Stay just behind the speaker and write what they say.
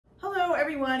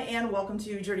everyone, and welcome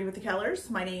to Journey with the Kellers.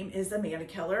 My name is Amanda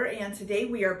Keller, and today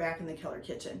we are back in the Keller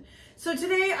kitchen. So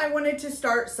today I wanted to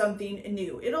start something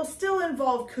new. It'll still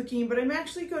involve cooking, but I'm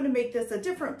actually going to make this a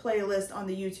different playlist on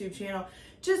the YouTube channel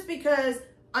just because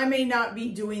I may not be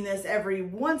doing this every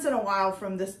once in a while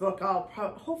from this book. I'll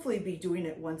hopefully be doing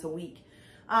it once a week,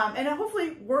 and I'll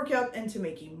hopefully work up into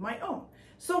making my own.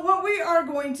 So what we are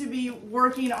going to be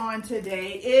working on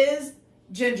today is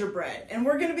gingerbread, and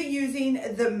we're going to be using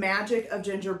the Magic of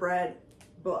Gingerbread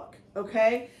book.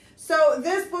 Okay, so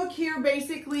this book here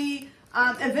basically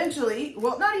eventually,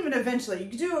 well, not even eventually, you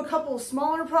can do a couple of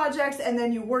smaller projects and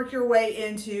then you work your way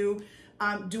into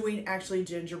doing actually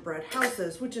gingerbread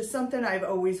houses, which is something I've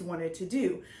always wanted to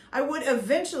do. I would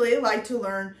eventually like to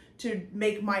learn to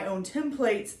make my own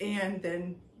templates and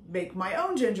then make my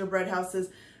own gingerbread houses,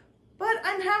 but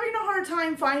I'm having a hard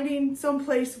time finding some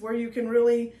place where you can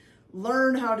really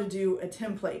learn how to do a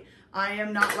template. I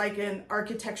am not like an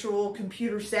architectural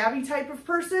computer savvy type of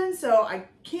person, so I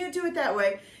can't do it that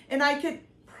way. And I could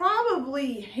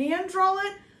probably hand draw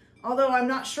it, although I'm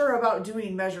not sure about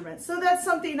doing measurements. So that's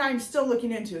something I'm still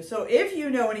looking into. So if you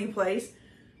know any place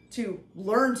to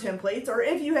learn templates, or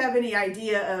if you have any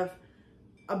idea of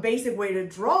a basic way to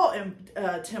draw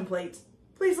templates,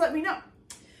 please let me know.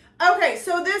 Okay,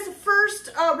 so this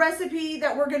first recipe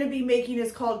that we're going to be making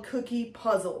is called cookie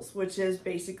puzzles, which is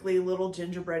basically little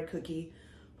gingerbread cookie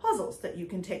puzzles that you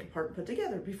can take apart and put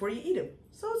together before you eat them.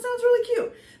 So it sounds really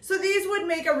cute. So these would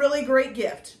make a really great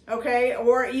gift, okay?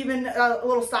 Or even a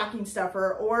little stocking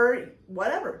stuffer or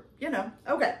whatever, you know.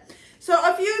 Okay, so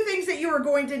a few things that you are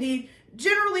going to need.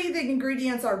 Generally, the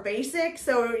ingredients are basic.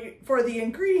 So for the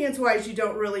ingredients wise, you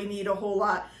don't really need a whole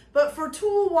lot. But for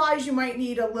tool-wise, you might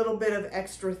need a little bit of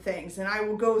extra things, and I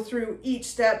will go through each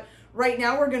step. Right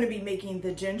now, we're going to be making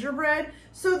the gingerbread.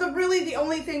 So really the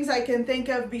only things I can think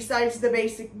of besides the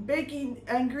basic baking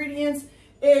ingredients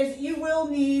is you will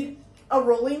need a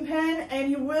rolling pin,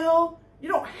 and you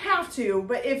don't have to,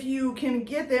 but if you can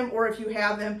get them or if you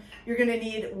have them, you're going to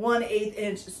need 1/8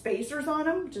 inch spacers on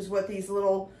them, which is what these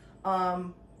little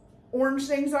orange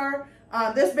things are.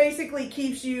 This basically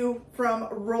keeps you from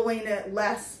rolling it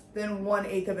less than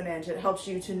 1/8 of an inch. It helps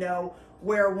you to know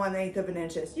where 1/8 of an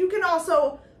inch is. You can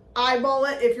also eyeball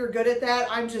it if you're good at that.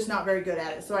 I'm just not very good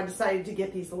at it, so I decided to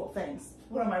get these little things.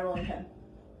 What am I rolling pin?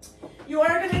 You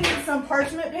are going to need some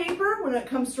parchment paper when it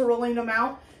comes to rolling them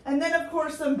out, and then of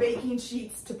course some baking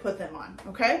sheets to put them on,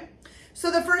 okay? So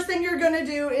the first thing you're going to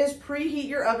do is preheat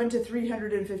your oven to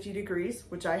 350 degrees,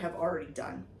 which I have already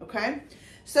done, okay?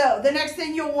 So the next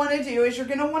thing you'll want to do is you're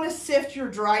going to want to sift your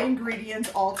dry ingredients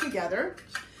all together.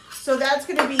 So that's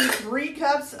going to be 3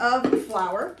 cups of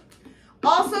flour.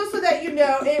 Also, so that you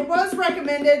know, it was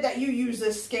recommended that you use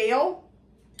a scale.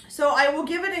 So I will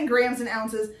give it in grams and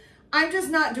ounces. I'm just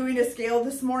not doing a scale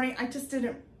this morning. I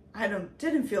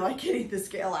didn't feel like getting the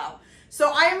scale out.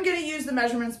 So I am going to use the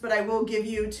measurements, but I will give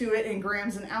you to it in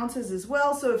grams and ounces as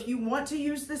well. So if you want to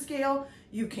use the scale,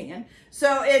 you can.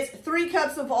 So it's 3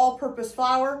 cups of all-purpose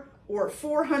flour, or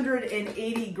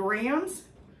 480 grams,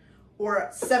 or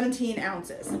 17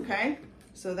 ounces, okay?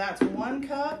 So that's 1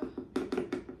 cup,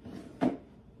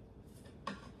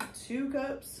 2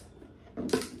 cups,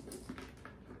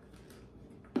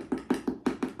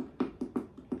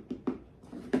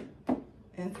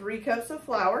 and 3 cups of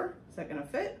flour. Is that gonna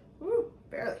fit? Ooh,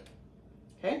 barely.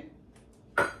 Okay.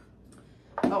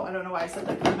 Oh, I don't know why I set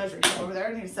that measuring cup over there.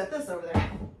 I need to set this over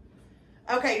there.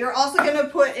 Okay, you're also gonna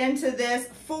put into this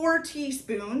 4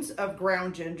 teaspoons of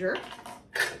ground ginger.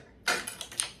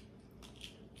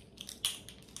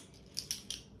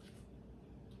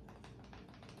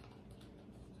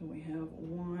 So we have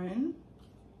 1,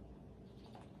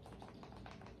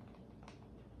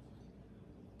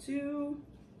 2,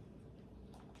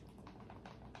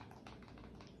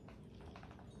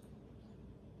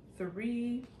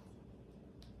 3,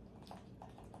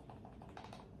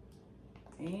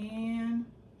 and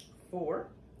 4,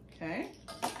 okay.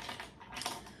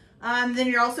 Then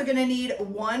you're also gonna need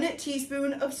 1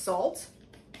 teaspoon of salt.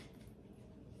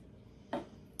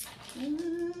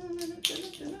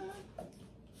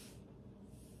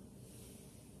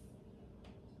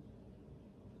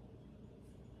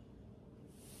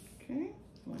 Okay,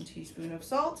 1 teaspoon of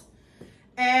salt.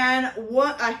 And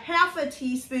a half a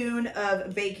teaspoon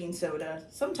of baking soda.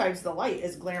 Sometimes the light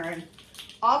is glaring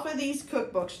off of these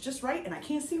cookbooks just right, and I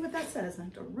can't see what that says. I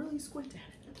have to really squint at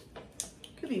it.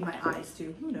 Could be my eyes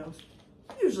too, who knows?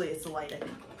 Usually it's the light,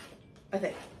 I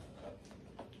think.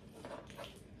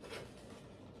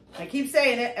 I keep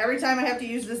saying it every time I have to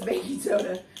use this baking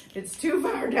soda. It's too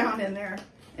far down in there,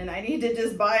 and I need to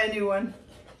just buy a new one.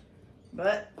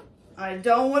 But I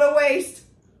don't want to waste.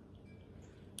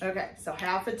 Okay, so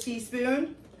half a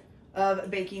teaspoon of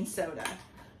baking soda.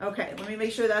 Okay, let me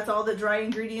make sure that's all the dry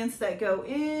ingredients that go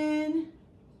in.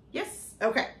 Yes,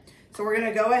 okay. So we're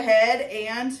gonna go ahead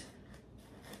and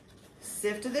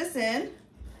sift this in.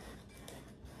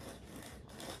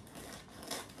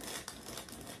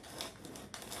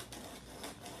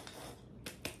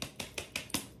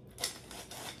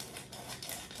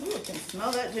 Ooh, I can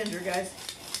smell that ginger, guys.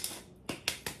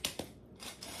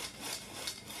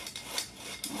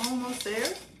 Almost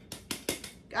there.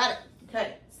 Got it.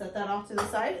 Okay, set that off to the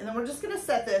side, and then we're just gonna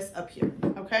set this up here,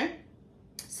 okay?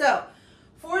 So,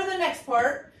 for the next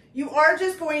part, you are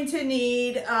just going to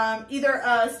need either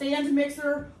a stand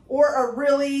mixer or a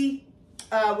really,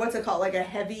 what's it called, like a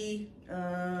heavy,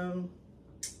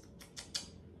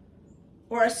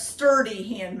 or a sturdy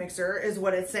hand mixer is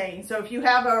what it's saying. So if you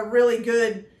have a really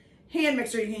good hand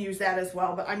mixer, you can use that as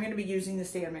well, but I'm gonna be using the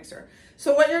stand mixer.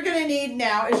 So what you're gonna need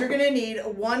now is you're gonna need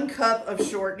 1 cup of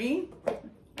shortening. I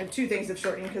have 2 things of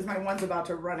shortening because my one's about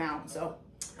to run out, so.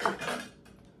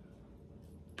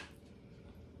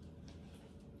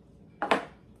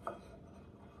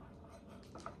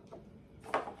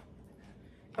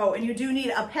 Oh, and you do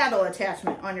need a paddle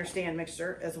attachment on your stand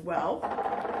mixer as well.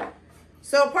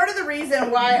 So part of the reason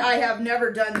why I have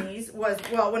never done these was,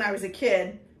 well, when I was a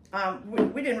kid,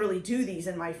 we didn't really do these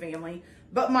in my family,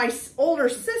 but my older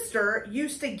sister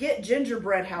used to get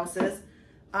gingerbread houses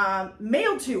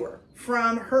mailed to her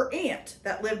from her aunt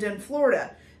that lived in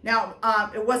Florida. Now,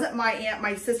 it wasn't my aunt.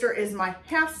 My sister is my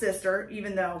half-sister,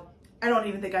 even though I don't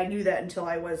even think I knew that until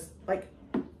I was like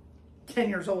 10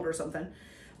 years old or something.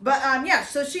 But yeah,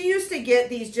 so she used to get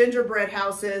these gingerbread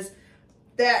houses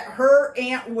that her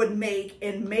aunt would make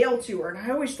and mail to her. And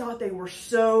I always thought they were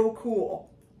so cool.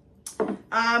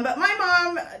 But my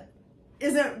mom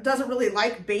doesn't really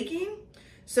like baking.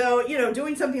 So, you know,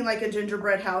 doing something like a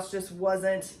gingerbread house just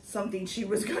wasn't something she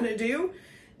was going to do.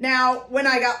 Now, when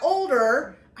I got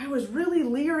older, I was really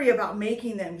leery about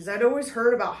making them because I'd always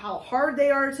heard about how hard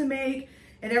they are to make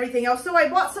and everything else. So I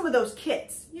bought some of those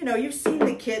kits. You know, you've seen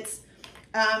the kits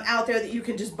out there that you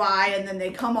can just buy and then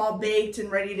they come all baked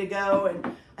and ready to go.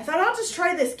 And I thought I'll just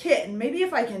try this kit and maybe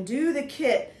if I can do the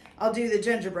kit, I'll do the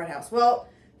gingerbread house. Well,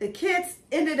 the kits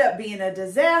ended up being a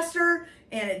disaster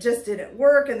and it just didn't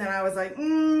work. And then I was like,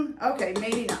 okay,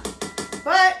 maybe not.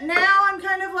 But now I'm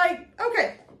kind of like,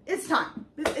 okay, it's time.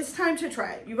 It's time to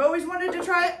try it. You've always wanted to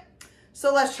try it,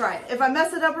 so let's try it. If I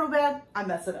mess it up real bad, I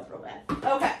mess it up real bad.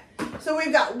 Okay, so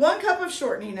we've got 1 cup of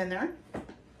shortening in there.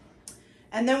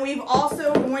 And then we've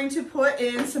also going to put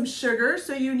in some sugar.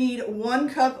 So you need 1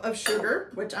 cup of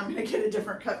sugar, which I'm gonna get a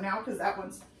different cup now because that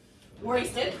one's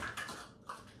wasted.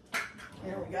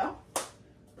 There we go.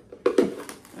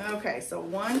 Okay, so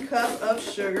 1 cup of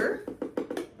sugar.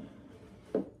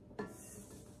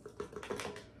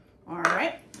 All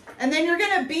right. And then you're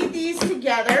gonna beat these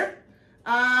together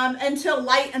until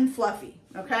light and fluffy,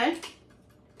 okay?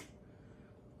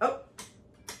 Oh,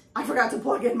 I forgot to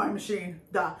plug in my machine,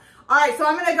 duh. All right, so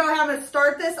I'm gonna go ahead and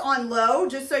start this on low,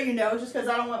 just so you know, just because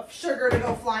I don't want sugar to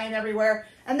go flying everywhere.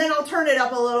 And then I'll turn it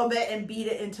up a little bit and beat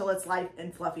it until it's light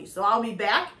and fluffy. So I'll be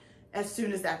back as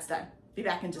soon as that's done. Be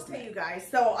back in just a minute. You guys,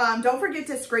 so don't forget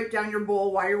to scrape down your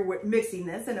bowl while you're mixing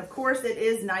this. And of course it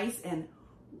is nice and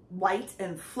white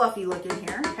and fluffy looking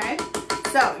here, okay?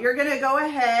 So you're gonna go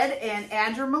ahead and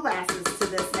add your molasses to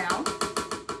this now.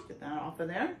 Get that off of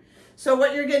there. So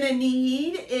what you're gonna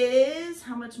need is,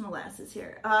 how much molasses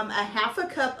here? A half a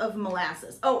cup of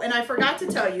molasses. Oh, and I forgot to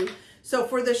tell you, so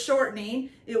for the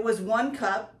shortening, it was 1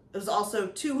 cup. It was also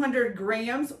 200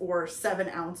 grams or 7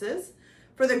 ounces.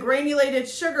 For the granulated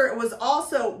sugar, it was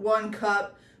also 1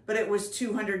 cup, but it was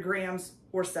 200 grams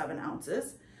or 7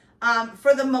 ounces.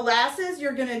 For the molasses,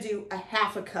 you're gonna do a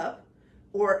half a cup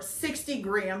or 60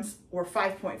 grams or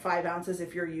 5.5 ounces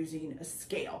if you're using a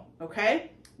scale,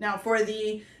 okay? Now for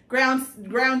the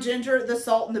ground ginger, the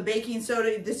salt, and the baking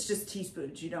soda, this is just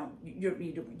teaspoons. You don't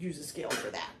need to use a scale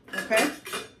for that, okay?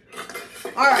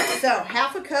 All right, so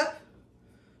half a cup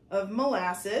of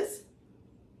molasses,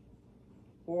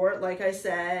 or like I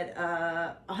said,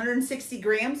 160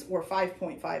 grams or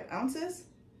 5.5 ounces.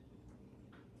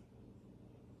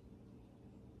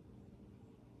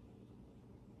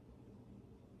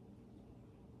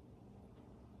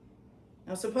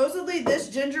 Now, supposedly this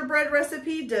gingerbread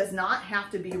recipe does not have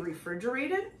to be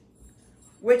refrigerated,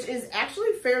 which is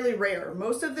actually fairly rare.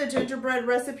 Most of the gingerbread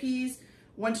recipes,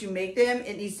 once you make them,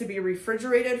 it needs to be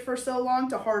refrigerated for so long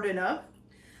to harden up.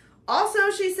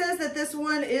 Also, she says that this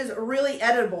one is really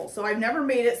edible. So I've never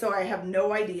made it, so I have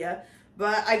no idea.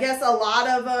 But I guess a lot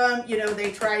of them, you know,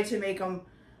 they try to make them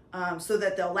so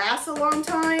that they'll last a long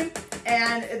time,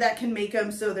 and that can make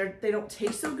them so they don't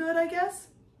taste so good, I guess.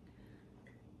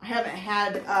 I haven't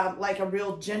had like a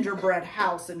real gingerbread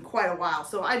house in quite a while,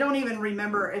 so I don't even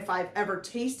remember if I've ever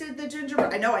tasted the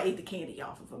gingerbread. I know I ate the candy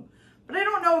off of them, but I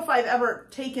don't know if I've ever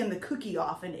taken the cookie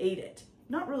off and ate it.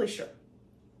 Not really sure.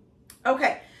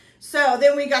 Okay, so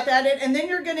then we got that in, and then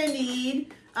you're gonna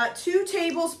need 2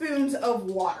 tablespoons of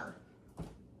water.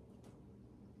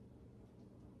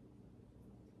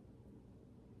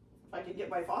 If I could get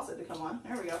my faucet to come on.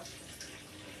 There we go.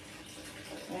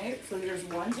 Okay, so here's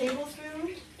 1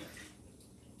 tablespoon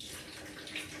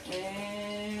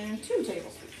and 2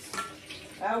 tablespoons.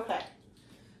 Okay,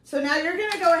 so now you're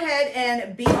gonna go ahead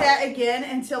and beat that again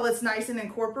until it's nice and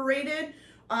incorporated.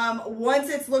 Once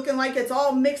it's looking like it's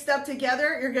all mixed up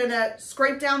together, you're gonna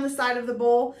scrape down the side of the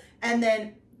bowl and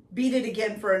then beat it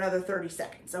again for another 30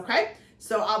 seconds, okay?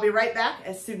 So I'll be right back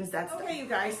as soon as that's done. Okay, you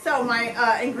guys, so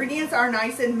my ingredients are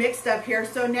nice and mixed up here.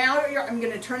 So now I'm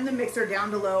gonna turn the mixer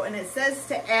down to low, and it says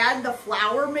to add the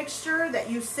flour mixture that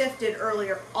you sifted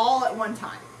earlier all at one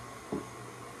time.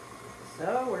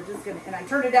 So we're just gonna, and I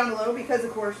turned it down to low because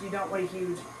of course you don't want a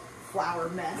huge flour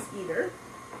mess either.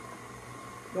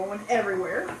 Going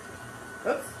everywhere.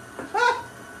 Oops. Ah!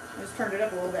 I just turned it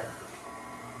up a little bit.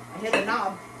 I hit the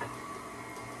knob.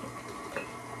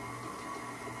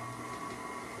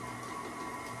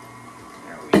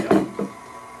 There we go. Make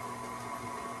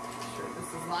sure this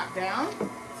is locked down.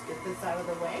 Let's get this out of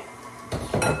the way.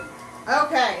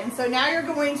 Okay, and so now you're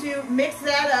going to mix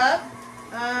that up.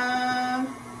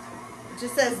 It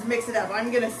just says mix it up.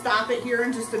 I'm going to stop it here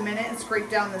in just a minute and scrape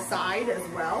down the side as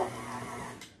well.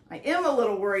 I am a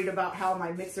little worried about how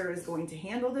my mixer is going to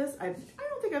handle this. I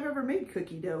don't think I've ever made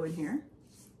cookie dough in here.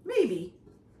 Maybe.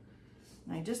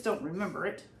 I just don't remember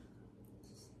it.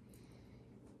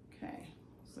 Okay.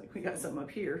 Looks like we got some up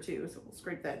here too, so we'll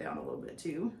scrape that down a little bit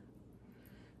too.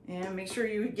 And make sure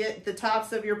you get the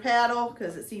tops of your paddle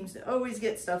because it seems to always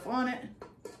get stuff on it.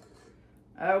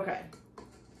 Okay.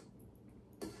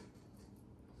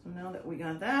 So now that we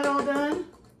got that all done,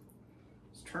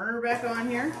 let's turn her back on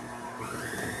here.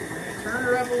 Turn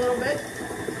her up a little bit.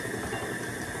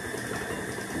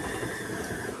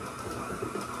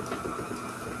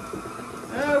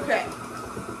 Okay.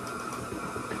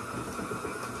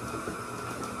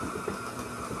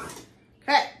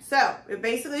 Okay, so it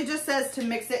basically just says to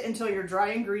mix it until your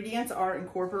dry ingredients are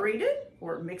incorporated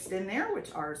or mixed in there,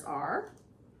 which ours are.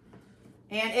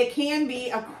 And it can be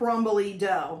a crumbly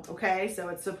dough, okay? So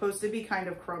it's supposed to be kind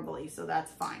of crumbly, so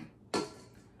that's fine.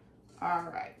 All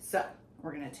right, so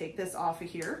we're gonna take this off of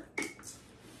here,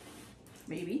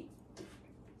 maybe.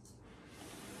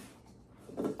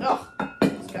 Oh,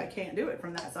 this guy can't do it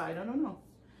from that side, I don't know.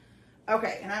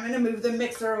 Okay, and I'm gonna move the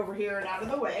mixer over here and out of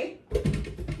the way.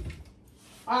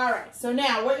 All right, so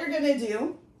now what you're gonna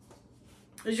do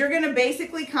is you're gonna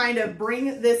basically kind of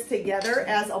bring this together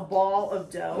as a ball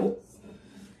of dough.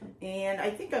 And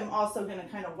I think I'm also gonna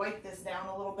kind of wipe this down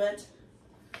a little bit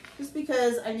just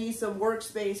because I need some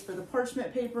workspace for the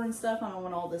parchment paper and stuff. I don't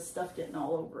want all this stuff getting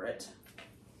all over it.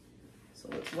 So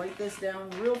let's wipe this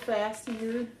down real fast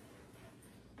here.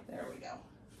 There we go.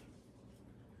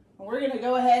 And we're gonna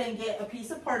go ahead and get a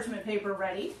piece of parchment paper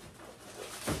ready.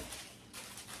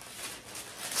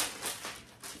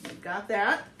 You've got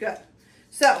that, good.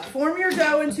 So form your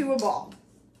dough into a ball.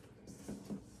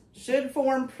 Should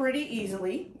form pretty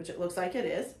easily, which it looks like it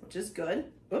is, which is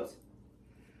good. Oops.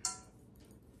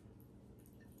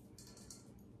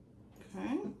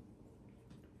 Okay.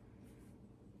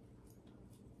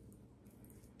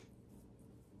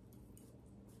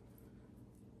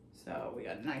 So we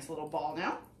got a nice little ball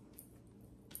now.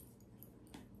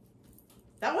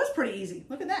 That was pretty easy.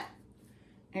 Look at that.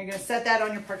 And you're gonna set that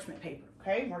on your parchment paper,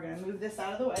 okay? We're gonna move this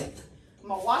out of the way. I'm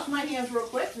gonna wash my hands real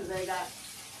quick because they got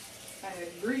kind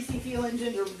of greasy feeling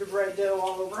gingerbread dough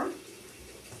all over them.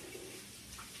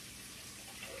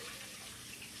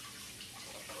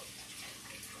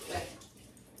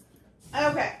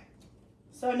 Okay,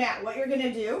 so now what you're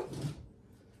gonna do,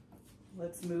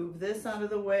 let's move this out of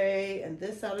the way and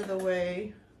this out of the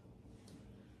way.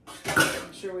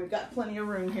 Make sure we've got plenty of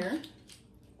room here.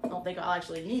 I don't think I'll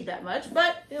actually need that much,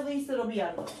 but at least it'll be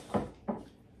out of the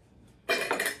way.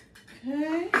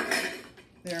 Okay,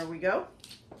 there we go.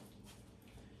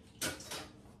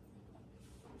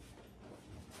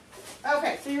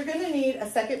 Okay, so you're gonna need a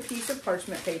second piece of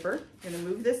parchment paper. I'm gonna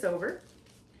move this over.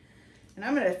 And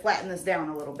I'm gonna flatten this down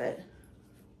a little bit.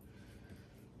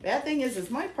 Bad thing is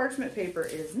my parchment paper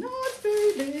is not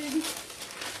very big.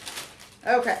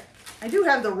 Okay, I do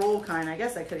have the roll kind. I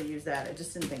guess I could have used that. I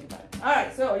just didn't think about it. All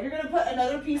right, so you're gonna put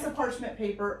another piece of parchment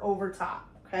paper over top,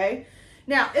 okay?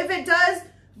 Now, if it does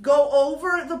go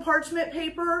over the parchment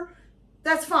paper,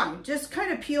 that's fine. Just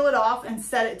kind of peel it off and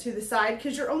set it to the side,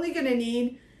 because you're only gonna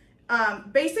need,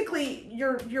 basically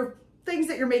your things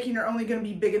that you're making are only gonna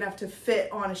be big enough to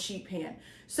fit on a sheet pan.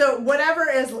 So whatever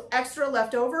is extra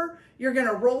left over, you're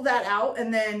gonna roll that out,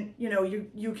 and then, you know,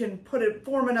 you can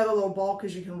form another little ball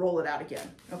because you can roll it out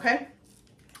again, okay?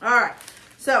 All right,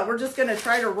 so we're just gonna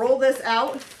try to roll this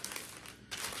out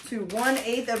to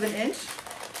 1/8 of an inch.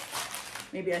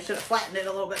 Maybe I should have flattened it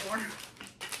a little bit more.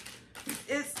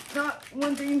 It's not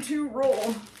wanting to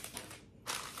roll.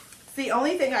 It's the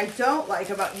only thing I don't like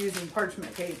about using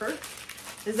parchment paper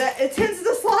is that it tends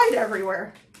to slide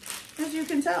everywhere, as you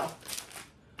can tell.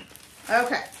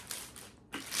 Okay.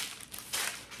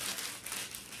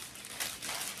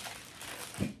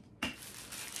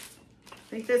 I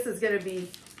think this is going to be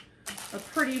a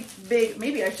pretty big,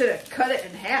 maybe I should have cut it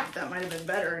in half. That might have been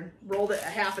better, and rolled it a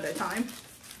half at a time.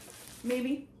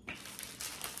 Maybe.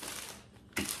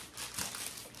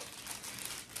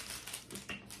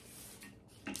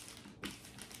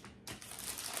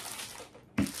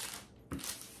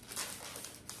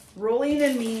 Rolling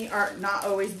and me are not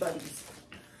always buddies.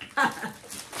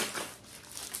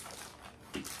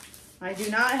 I do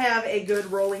not have a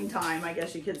good rolling time, I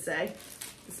guess you could say.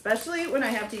 Especially when I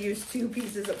have to use 2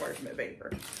 pieces of parchment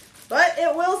paper. But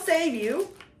it will save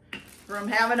you from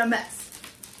having a mess.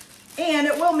 And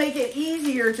it will make it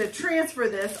easier to transfer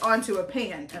this onto a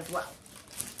pan as well.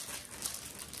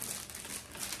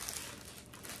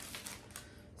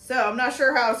 So I'm not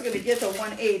sure how it's going to get to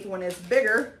 1/8 when it's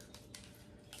bigger.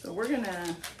 So we're going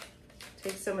to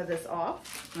take some of this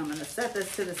off. And I'm going to set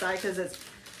this to the side because it's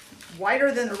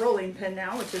wider than the rolling pin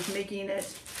now, which is making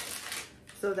it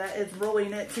so that it's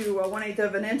rolling it to 1/8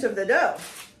 of an inch of the dough.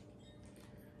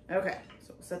 Okay,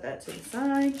 so we'll set that to the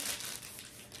side.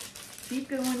 Keep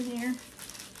going here.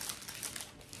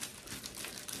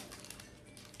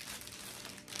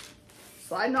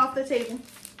 Sliding off the table.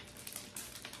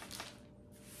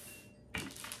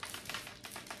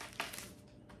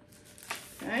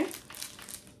 Okay.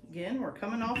 Again, we're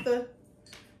coming off the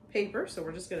paper, so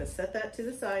we're just going to set that to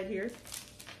the side here.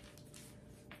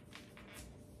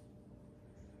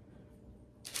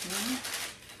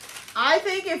 I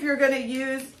think if you're going to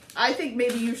use, I think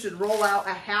maybe you should roll out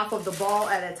a half of the ball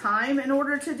at a time in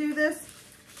order to do this.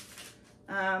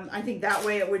 I think that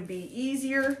way it would be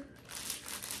easier,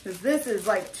 because this is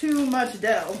like too much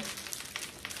dough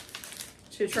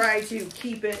to try to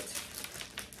keep it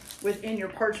within your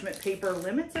parchment paper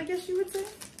limits, I guess you would say.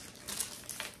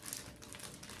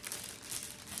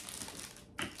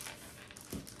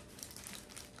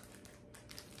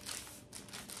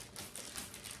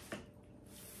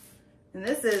 And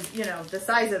this is, you know, the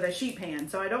size of a sheet pan,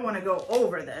 so I don't want to go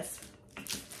over this.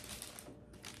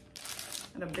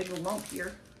 Got a big lump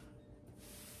here.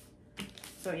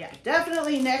 So yeah,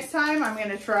 definitely next time I'm going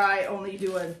to try only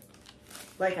doing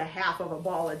like a half of a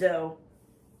ball of dough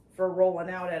for rolling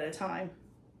out at a time.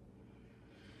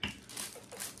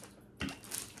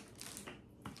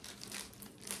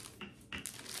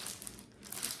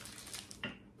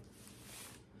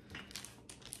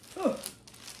 Oh.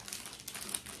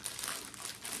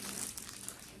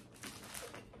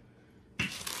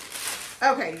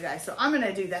 Okay, you guys, so I'm going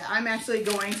to do that. I'm actually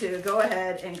going to go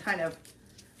ahead and kind of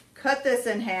cut this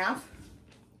in half.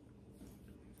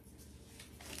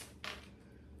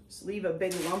 Just leave a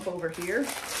big lump over here.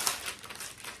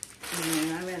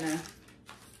 And I'm going to,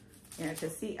 yeah, to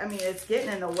see, I mean, it's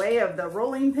getting in the way of the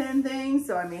rolling pin thing.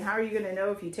 So, I mean, how are you going to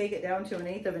know if you take it down to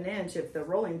 1/8 of an inch if the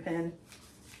rolling pin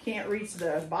can't reach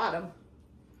the bottom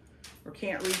or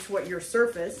can't reach what your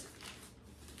surface?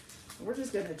 We're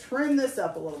just going to trim this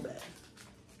up a little bit.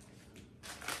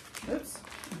 Oops,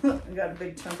 I got a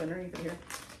big chunk underneath it here.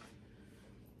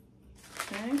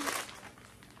 Okay.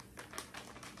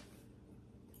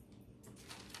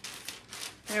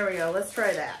 There we go, let's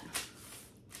try that.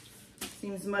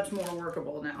 Seems much more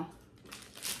workable now.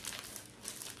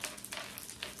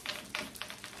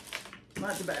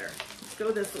 Much better. Let's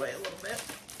go this way a little bit.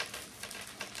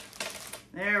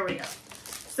 There we go.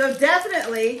 So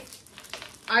definitely,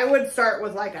 I would start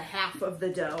with like a half of the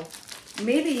dough.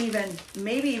 Maybe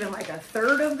even like a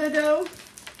third of the dough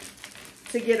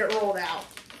to get it rolled out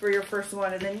for your first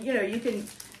one. And then, you know, you can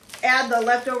add the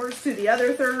leftovers to the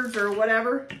other thirds or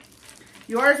whatever.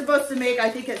 You are supposed to make, I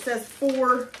think it says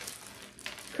 4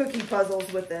 cookie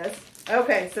puzzles with this.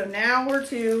 Okay, so now we're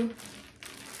to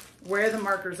where the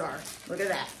markers are. Look at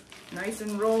that. Nice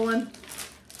and rolling.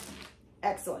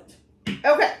 Excellent.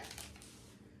 Okay. Let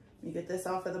me get this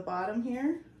off of the bottom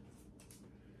here.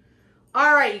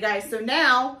 All right, you guys, so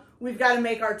now we've got to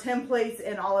make our templates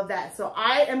and all of that. So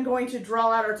I am going to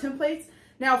draw out our templates.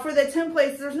 Now for the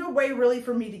templates, there's no way really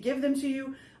for me to give them to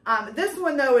you. This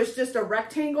one though is just a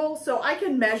rectangle, so I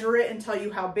can measure it and tell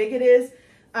you how big it is.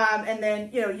 And then,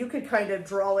 you know, you could kind of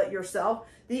draw it yourself.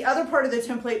 The other part of the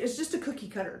template is just a cookie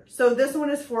cutter. So this one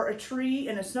is for a tree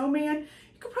and a snowman.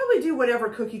 You could probably do whatever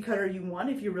cookie cutter you want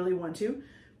if you really want to,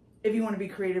 if you want to be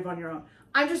creative on your own.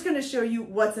 I'm just going to show you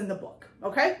what's in the book.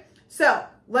 Okay. So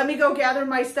let me go gather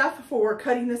my stuff for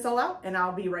cutting this all out and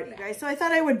I'll be right back. Okay, so I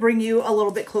thought I would bring you a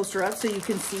little bit closer up so you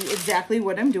can see exactly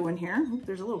what I'm doing here. Oop,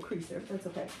 there's a little crease there. That's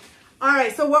okay. All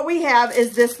right, so what we have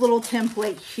is this little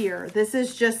template here. This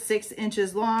is just 6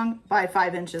 inches long by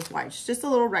 5 inches wide. It's just a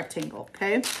little rectangle,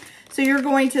 okay? So you're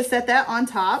going to set that on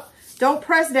top. Don't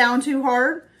press down too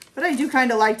hard, but I do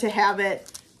kind of like to have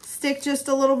it stick just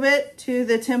a little bit to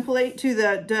the template, to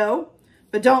the dough,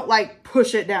 but don't like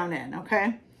push it down in,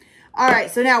 okay? All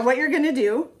right, so now what you're gonna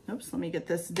do, oops, let me get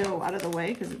this dough out of the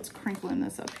way because it's crinkling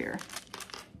this up here.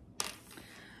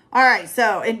 All right,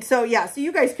 so yeah, so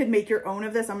you guys could make your own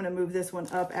of this. I'm gonna move this one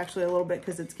up actually a little bit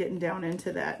because it's getting down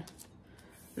into that.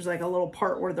 There's like a little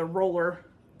part where the roller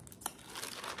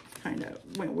kind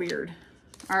of went weird.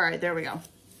 All right, there we go.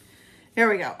 There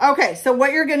we go. Okay, so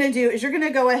what you're gonna do is you're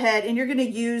gonna go ahead and you're gonna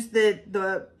use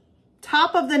the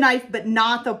top of the knife, but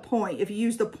not the point. If you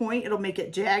use the point, it'll make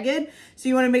it jagged. So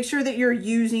you wanna make sure that you're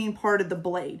using part of the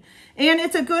blade. And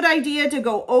it's a good idea to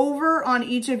go over on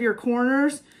each of your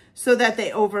corners so that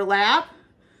they overlap,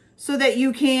 so that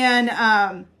you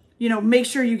can, you know, make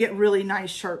sure you get really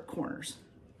nice sharp corners.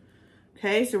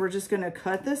 Okay, so we're just gonna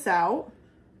cut this out.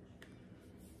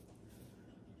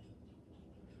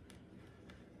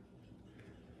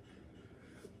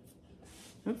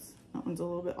 Oops, that one's a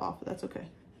little bit off, but that's okay.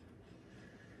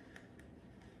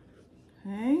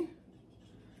 Okay, and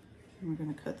we're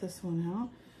gonna cut this one out.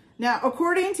 Now,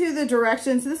 according to the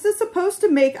directions, this is supposed to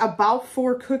make about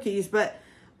 4 cookies, but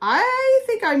I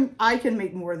think I can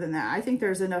make more than that. I think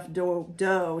there's enough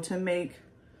dough to make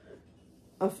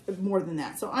more than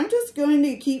that. So I'm just going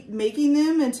to keep making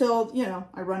them until, you know,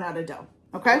 I run out of dough,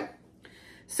 okay?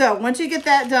 So once you get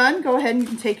that done, go ahead and you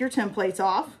can take your templates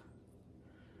off.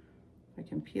 I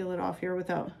can peel it off here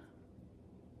without,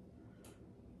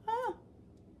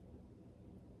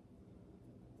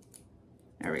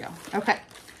 there we go. Okay,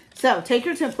 so take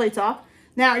your templates off.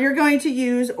 Now you're going to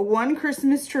use 1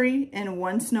 Christmas tree and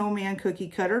 1 snowman cookie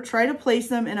cutter. Try to place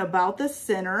them in about the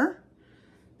center.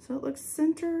 So it looks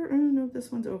center. Oh no,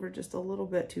 this one's over just a little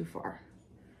bit too far.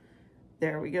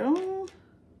 There we go.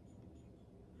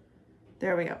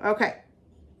 There we go. Okay.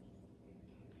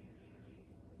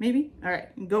 Maybe? All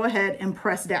right. Go ahead and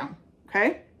press down.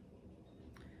 Okay.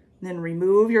 And then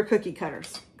remove your cookie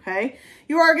cutters. Okay.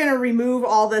 You are going to remove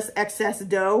all this excess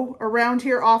dough around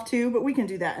here off too, but we can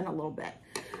do that in a little bit.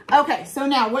 Okay. So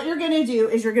now what you're going to do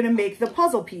is you're going to make the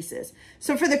puzzle pieces.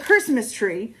 So for the Christmas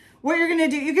tree, what you're going to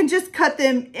do, you can just cut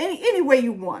them any way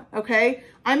you want. Okay.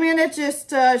 I'm going to just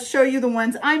show you the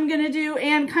ones I'm going to do,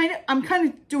 and I'm kind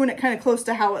of doing it kind of close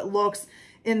to how it looks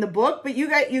in the book, but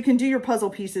you can do your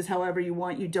puzzle pieces however you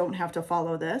want. You don't have to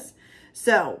follow this.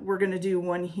 So we're going to do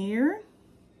one here.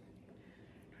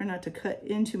 Try not to cut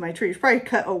into my tree. You should probably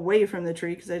cut away from the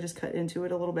tree because I just cut into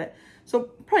it a little bit. So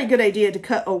probably a good idea to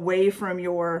cut away from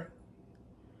your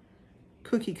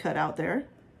cookie cut out there.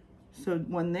 So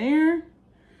one there. And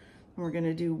we're going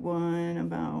to do one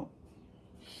about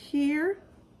here.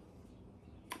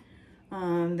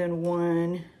 Then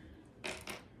one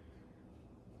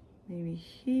maybe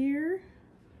here.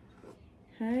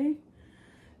 Okay.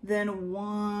 Then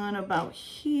one about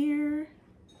here.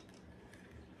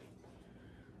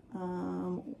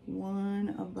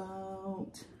 One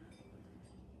about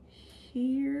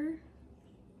here.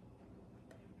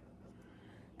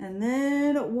 And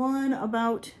then one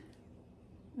about,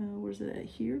 where's it at?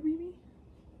 Here maybe?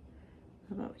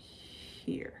 About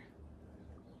here.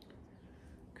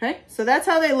 Okay, so that's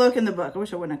how they look in the book. I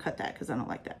wish I wouldn't have cut that because I don't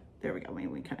like that. There we go. Maybe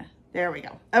we kind of, there we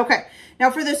go. Okay, now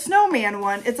for the snowman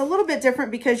one, it's a little bit different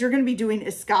because you're going to be doing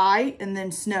a sky and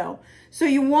then snow. So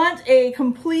you want a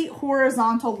complete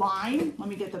horizontal line. Let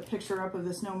me get the picture up of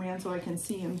the snowman so I can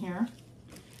see him here.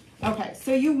 Okay,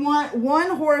 so you want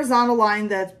one horizontal line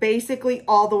that's basically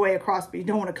all the way across, but you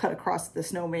don't want to cut across the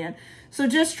snowman. So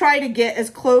just try to get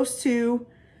as close to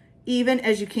even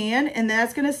as you can, and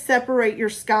that's going to separate your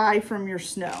sky from your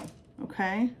snow.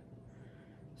 Okay,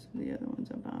 so the other one's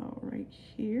about right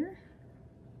here.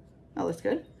 That looks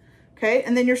good. Okay,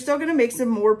 and then you're still going to make some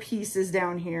more pieces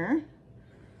down here.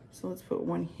 So let's put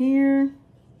one here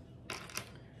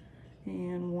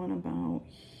and one about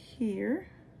here.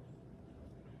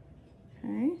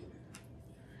 Okay,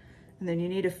 And then you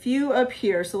need a few up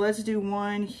here. So let's do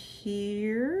one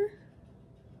here.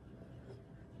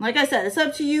 Like I said, it's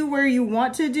up to you where you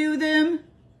want to do them.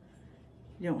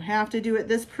 You don't have to do it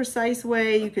this precise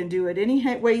way. You can do it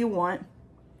any way you want.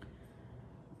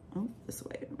 Oh, this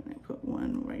way. I'm going to put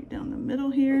one right down the middle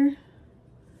here.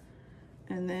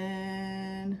 And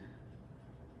then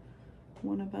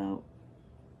one about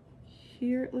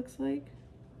here, it looks like.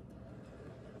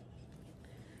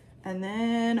 And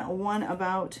then one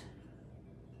about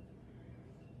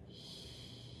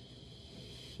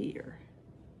here.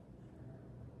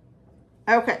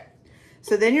 Okay,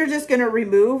 so then you're just gonna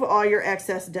remove all your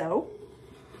excess dough.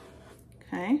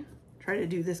 Okay, try to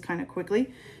do this kind of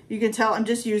quickly. You can tell I'm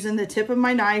just using the tip of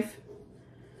my knife,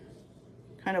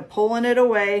 kind of pulling it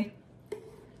away,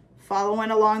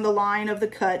 following along the line of the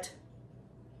cut.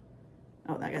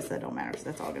 Oh, I guess that don't matter because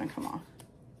that's all gonna come off.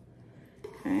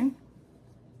 Okay.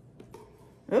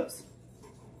 Oops,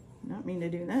 not mean to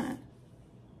do that.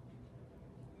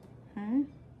 Okay.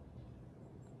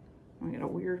 I got a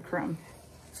weird crumb.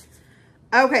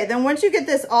 Okay, then once you get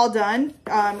this all done,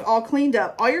 all cleaned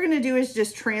up, all you're gonna do is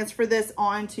just transfer this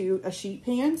onto a sheet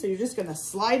pan. So you're just gonna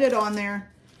slide it on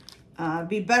there.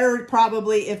 Be better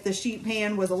probably if the sheet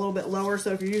pan was a little bit lower.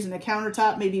 So if you're using a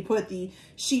countertop, maybe put the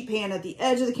sheet pan at the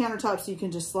edge of the countertop so you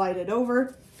can just slide it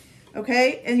over.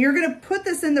 Okay, and you're gonna put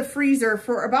this in the freezer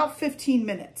for about 15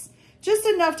 minutes. Just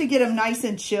enough to get them nice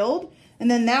and chilled. And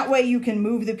then that way you can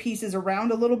move the pieces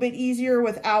around a little bit easier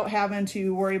without having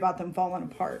to worry about them falling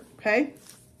apart, okay?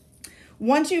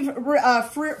 Once you've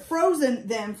frozen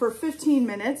them for 15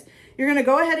 minutes, you're gonna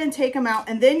go ahead and take them out,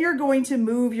 and then you're going to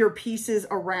move your pieces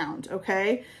around,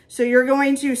 okay? So you're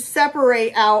going to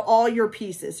separate out all your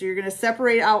pieces. So you're gonna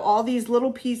separate out all these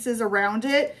little pieces around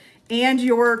it and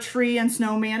your tree and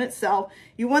snowman itself.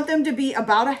 You want them to be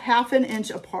about a ½ inch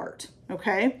apart,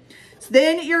 okay? So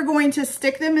then you're going to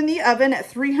stick them in the oven at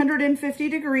 350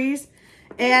 degrees.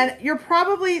 And you're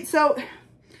probably, so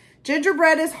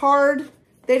gingerbread is hard.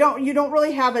 You don't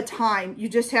really have a time. You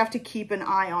just have to keep an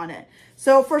eye on it.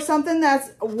 So for something that's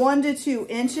 1 to 2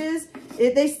 inches,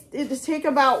 it take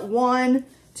about 9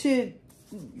 to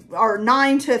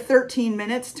 13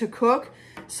 minutes to cook.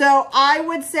 So I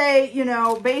would say, you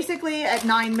know, basically at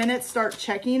 9 minutes, start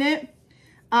checking it.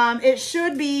 It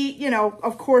should be, you know,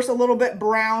 of course, a little bit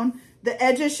brown. The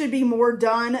edges should be more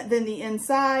done than the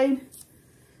inside.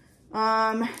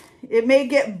 It may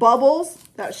get bubbles.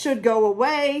 That should go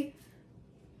away.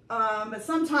 But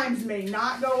sometimes may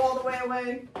not go all the way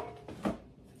away.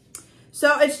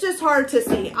 So it's just hard to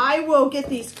see. I will get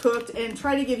these cooked and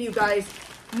try to give you guys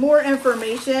more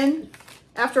information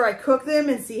after I cook them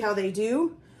and see how they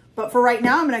do. But for right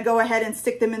now, I'm gonna go ahead and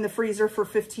stick them in the freezer for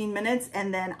 15 minutes,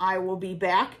 and then I will be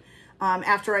back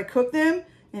after I cook them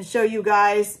and show you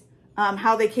guys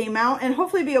how they came out, and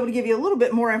hopefully be able to give you a little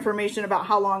bit more information about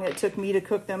how long it took me to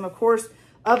cook them. Of course,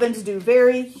 ovens do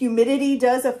vary. Humidity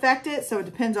does affect it, so it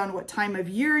depends on what time of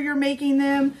year you're making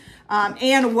them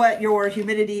and what your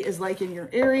humidity is like in your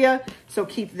area. So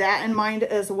keep that in mind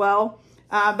as well.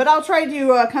 But I'll try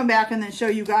to come back and then show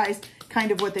you guys kind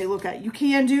of what they look at. You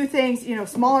can do things, you know,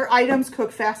 smaller items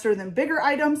cook faster than bigger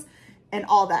items and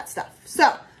all that stuff.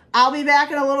 So I'll be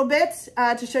back in a little bit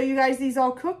to show you guys these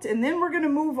all cooked, and then we're gonna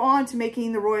move on to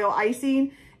making the royal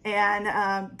icing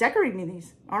and decorating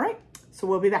these. All right, so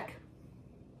we'll be back.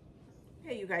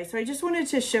 Okay, you guys, so I just wanted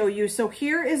to show you. So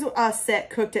here is a set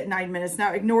cooked at 9 minutes.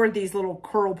 Now ignore these little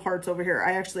curl parts over here.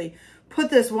 I actually put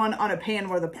this one on a pan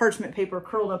where the parchment paper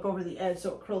curled up over the edge,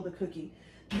 so it curled the cookie.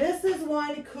 This is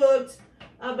one cooked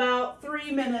about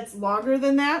 3 minutes longer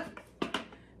than that.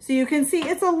 So you can see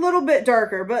it's a little bit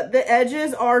darker, but the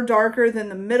edges are darker than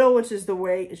the middle, which is the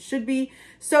way it should be.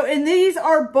 So, and these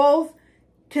are both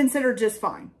considered just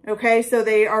fine. Okay. So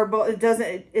they are both,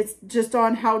 it's just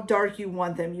on how dark you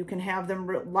want them. You can have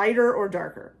them lighter or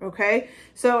darker. Okay.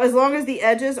 So as long as the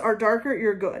edges are darker,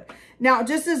 you're good. Now,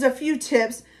 just as a few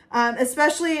tips,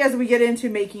 especially as we get into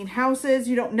making houses,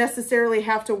 you don't necessarily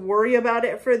have to worry about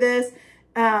it for this,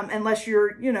 unless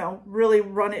you're, you know, really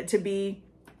run it to be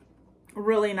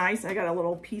really nice. I got a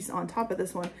little piece on top of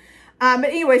this one. But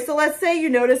anyway, so let's say you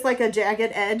notice like a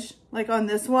jagged edge, like on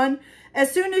this one.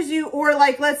 As soon as you, or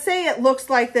like, let's say it looks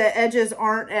like the edges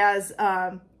aren't as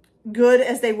good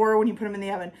as they were when you put them in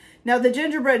the oven. Now the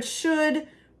gingerbread should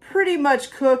pretty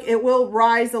much cook. It will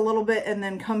rise a little bit and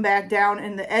then come back down,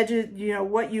 and the edges, you know,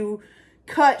 what you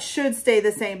cut should stay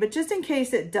the same. But just in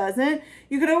case it doesn't,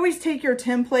 you could always take your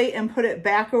template and put it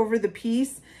back over the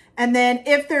piece. And then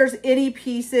if there's any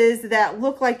pieces that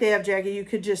look like they have jagged, you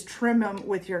could just trim them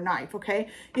with your knife, okay?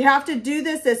 You have to do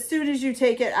this as soon as you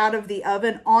take it out of the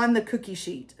oven on the cookie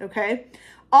sheet, okay?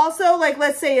 Also, like,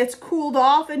 let's say it's cooled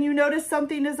off and you notice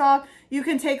something is off, you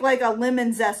can take like a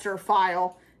lemon zester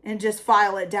file and just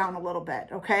file it down a little bit,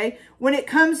 okay? When it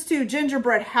comes to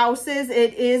gingerbread houses,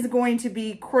 it is going to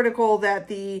be critical that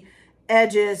the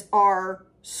edges are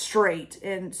straight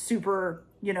and super,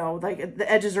 you know, like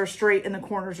the edges are straight and the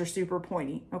corners are super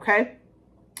pointy, okay?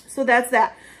 So that's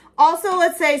that. Also,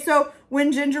 let's say, so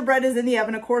when gingerbread is in the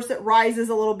oven, of course, it rises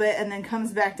a little bit and then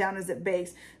comes back down as it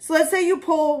bakes. So let's say you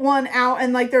pull one out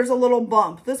and like there's a little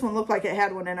bump. This one looked like it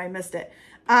had one and I missed it.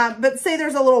 But say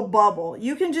there's a little bubble.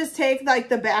 You can just take like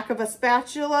the back of a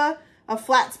spatula, a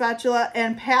flat spatula,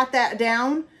 and pat that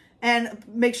down and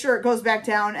make sure it goes back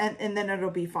down, and then it'll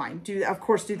be fine. Of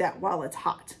course, do that while it's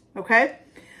hot, okay?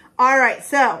 All right,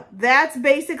 so that's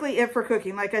basically it for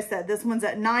cooking. Like I said, this one's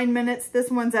at 9 minutes. This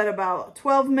one's at about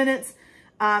 12 minutes.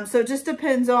 So it just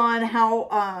depends on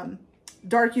how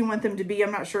dark you want them to be.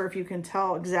 I'm not sure if you can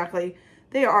tell exactly.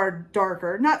 They are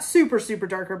darker. Not super, super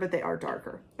darker, but they are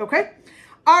darker, okay?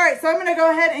 All right, so I'm going to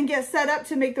go ahead and get set up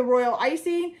to make the royal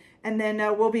icing, and then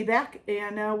we'll be back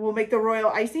and we'll make the royal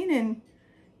icing and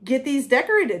get these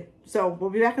decorated. So we'll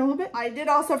be back in a little bit. I did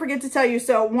also forget to tell you,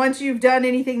 so once you've done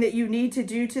anything that you need to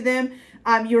do to them,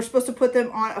 you're supposed to put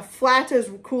them on a flat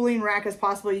as cooling rack as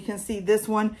possible. You can see this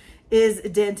one is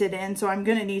dented in, so I'm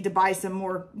going to need to buy some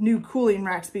more new cooling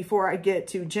racks before I get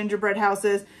to gingerbread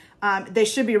houses. They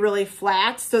should be really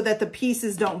flat so that the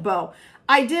pieces don't bow.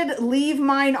 I did leave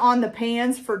mine on the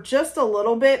pans for just a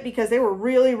little bit because they were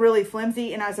really, really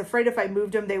flimsy, and I was afraid if I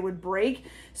moved them, they would break.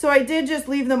 So I did just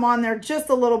leave them on there just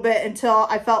a little bit until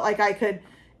I felt like I could,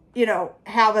 you know,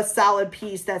 have a solid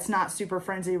piece that's not super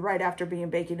flimsy right after being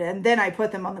baked. And then I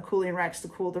put them on the cooling racks to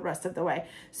cool the rest of the way.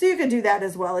 So you can do that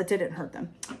as well. It didn't hurt them.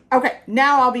 Okay,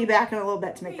 now I'll be back in a little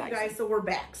bit to make the icing. Guys, so we're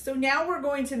back. So now we're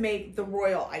going to make the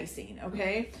royal icing,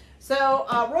 okay? So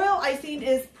royal icing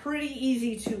is pretty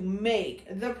easy to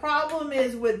make. The problem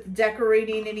is with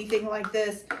decorating anything like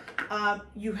this,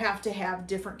 you have to have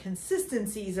different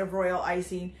consistencies of royal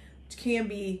icing, which can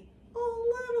be a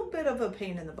little bit of a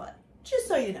pain in the butt, just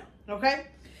so you know, okay?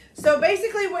 So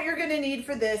basically what you're gonna need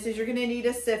for this is you're gonna need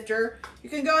a sifter.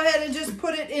 You can go ahead and just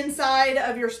put it inside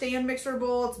of your stand mixer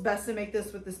bowl. It's best to make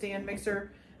this with the stand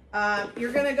mixer.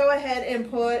 You're gonna go ahead and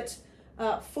put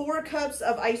 4 cups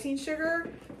of icing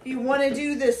sugar. If you want to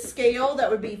do this scale, that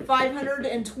would be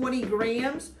 520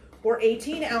 grams or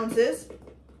 18 ounces.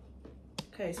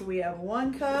 Okay, so we have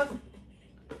 1 cup.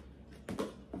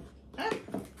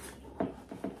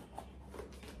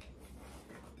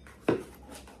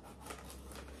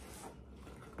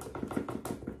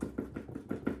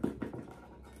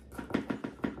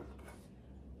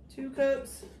 Two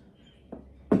cups.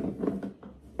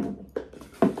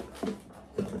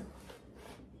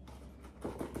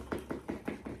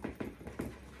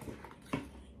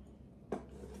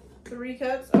 3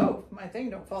 cups. Oh, my thing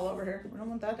don't fall over here. I don't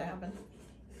want that to happen.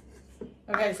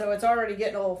 Okay, so it's already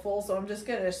getting a little full, so I'm just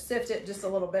going to sift it just a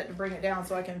little bit to bring it down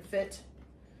so I can fit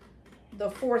the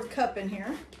 4th cup in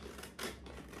here.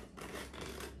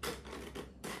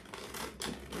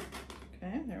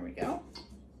 Okay, there we go.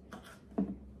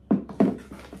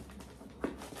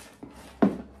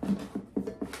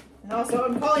 And also,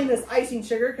 I'm calling this icing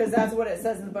sugar because that's what it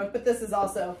says in the book, but this is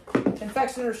also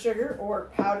confectioner's sugar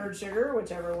or powdered sugar,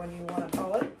 whichever one you want to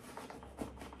call it.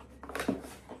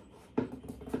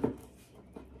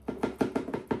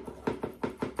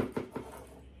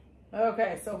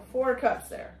 Okay, so 4 cups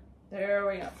there. There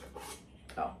we go.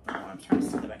 Oh, I'm trying to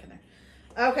stick it back in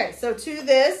there. Okay, so to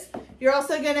this, you're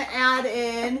also going to add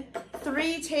in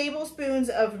 3 tablespoons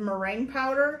of meringue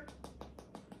powder.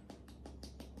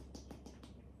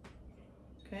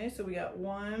 Okay, so we got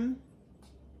 1,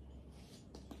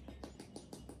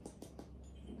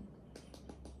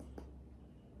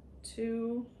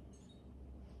 2,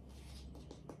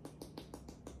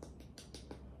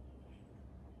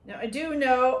 now I do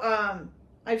know,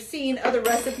 I've seen other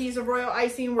recipes of royal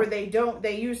icing where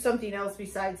they use something else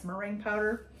besides meringue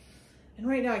powder. And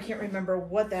right now I can't remember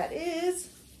what that is,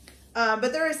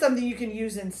 but there is something you can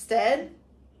use instead.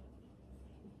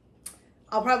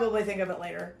 I'll probably think of it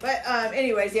later. But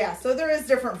anyways, yeah, so there is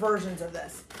different versions of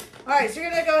this. All right, so you're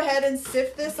gonna go ahead and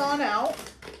sift this on out.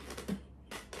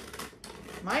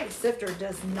 My sifter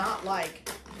does not like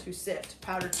to sift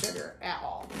powdered sugar at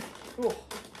all. Ooh,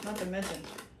 not to mention,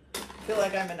 I feel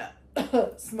like I'm in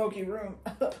a smoky room.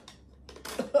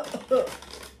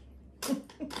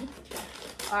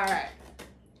 All right.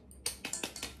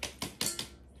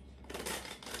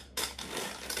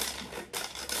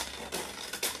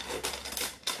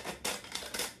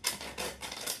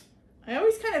 I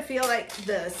always kind of feel like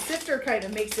the sifter kind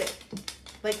of makes it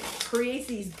like creates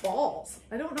these balls.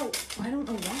 I don't know why.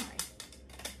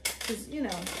 Because, you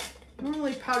know,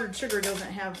 normally powdered sugar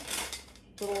doesn't have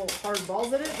little hard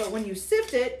balls in it, but when you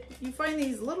sift it, you find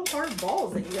these little hard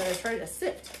balls that you gotta try to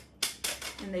sift.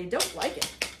 And they don't like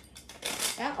it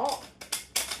at all.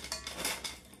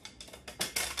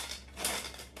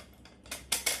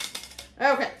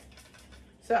 Okay,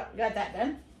 so got that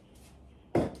done.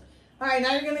 All right,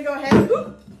 now you're gonna go ahead,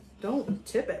 ooh, don't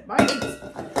tip it, my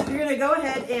goodness. You're gonna go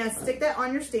ahead and stick that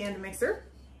on your stand mixer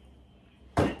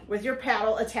with your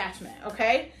paddle attachment,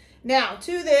 okay? Now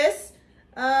to this,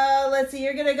 let's see,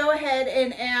 you're gonna go ahead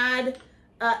and add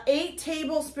 8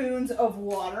 tablespoons of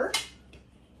water.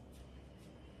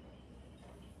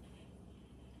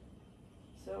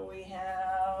 So we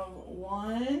have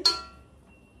 1,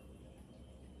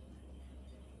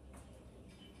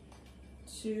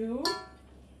 2,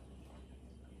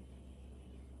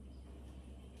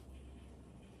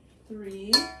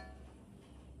 3,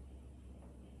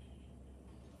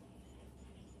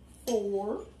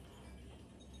 4,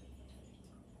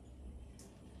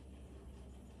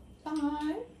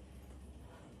 5,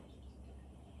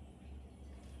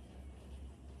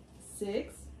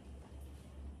 6,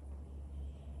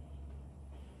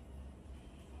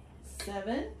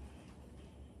 7,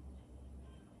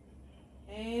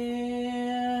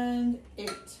 and 8.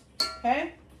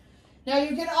 Okay. Now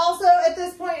you can also, at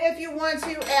this point, if you want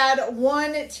to, add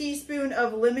 1 teaspoon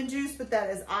of lemon juice, but that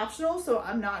is optional, so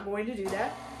I'm not going to do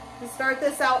that. Let's start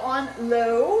this out on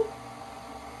low.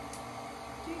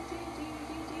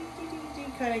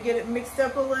 Kind of get it mixed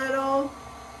up a little.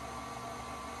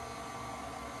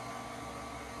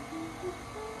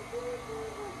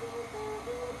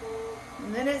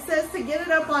 And then it says to get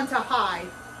it up onto high.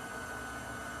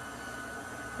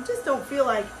 I just don't feel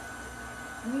like,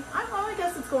 well, I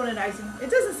guess it's going in icing. It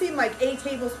doesn't seem like 8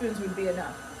 tablespoons would be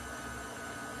enough.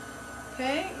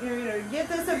 Okay, you're gonna get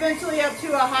this eventually up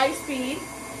to a high speed.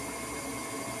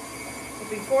 But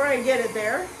before I get it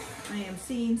there, I am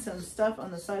seeing some stuff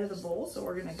on the side of the bowl, so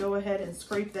we're gonna go ahead and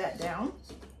scrape that down.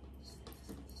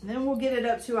 And then we'll get it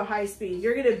up to a high speed.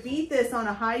 You're gonna beat this on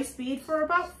a high speed for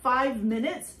about 5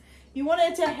 minutes. You want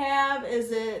it to have,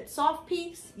 is it soft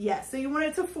peaks? Yes, so you want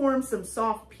it to form some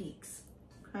soft peaks,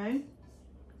 okay?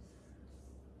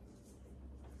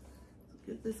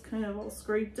 Get this kind of all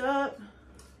scraped up.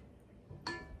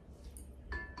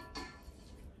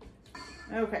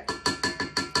 Okay.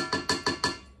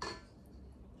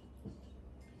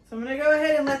 So I'm gonna go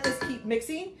ahead and let this keep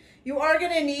mixing. You are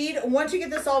gonna need, once you get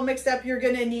this all mixed up, you're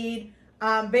gonna need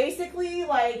basically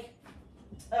like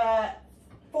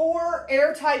 4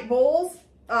 airtight bowls.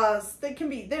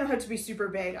 They don't have to be super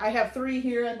big. I have 3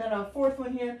 here and then a 4th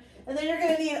one here. And then you're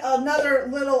gonna need another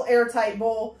little airtight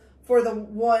bowl for the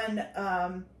one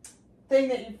thing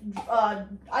that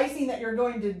icing that you're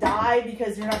going to dye,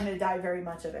 because you're not gonna dye very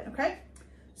much of it, okay?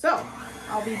 So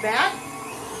I'll be back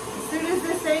as soon as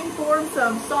this thing forms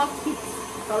some soft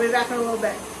peaks. I'll be back in a little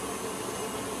bit.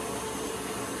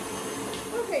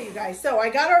 Okay, you guys, so I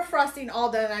got our frosting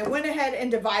all done. I went ahead and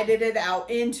divided it out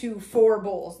into 4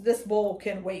 bowls. This bowl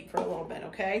can wait for a little bit,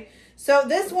 okay? So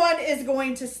this one is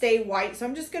going to stay white, so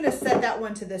I'm just gonna set that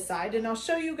one to the side, and I'll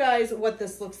show you guys what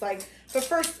this looks like. But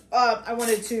first, I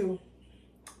wanted to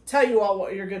tell you all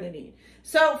what you're gonna need.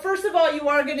 So first of all, you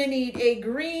are gonna need a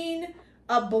green,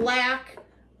 a black,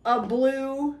 a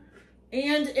blue,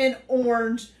 and an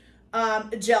orange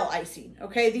gel icing,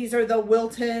 okay? These are the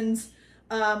Wilton's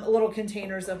little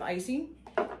containers of icing.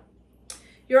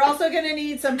 You're also gonna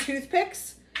need some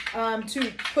toothpicks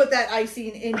to put that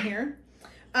icing in here.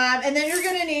 And then you're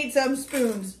gonna need some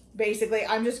spoons. Basically,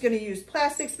 I'm just gonna use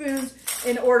plastic spoons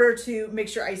in order to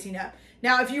mix your icing up.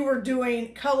 Now, if you were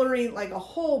doing coloring like a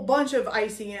whole bunch of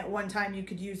icing at one time, you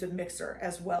could use a mixer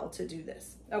as well to do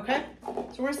this, okay?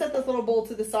 So we're gonna set this little bowl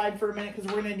to the side for a minute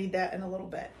because we're gonna need that in a little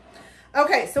bit.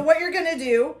 Okay, so what you're gonna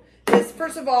do is,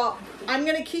 first of all, I'm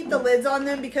gonna keep the lids on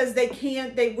them because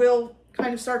they will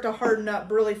kind of start to harden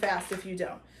up really fast if you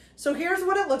don't. So here's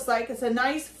what it looks like. It's a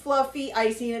nice fluffy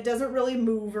icing. It doesn't really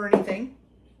move or anything.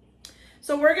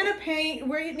 So we're gonna paint,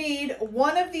 we need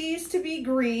 1 of these to be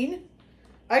green.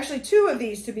 Actually 2 of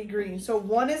these to be green. So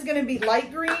 1 is gonna be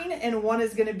light green and 1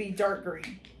 is gonna be dark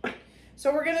green.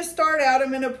 So we're gonna start out,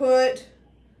 I'm gonna put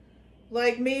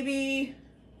like maybe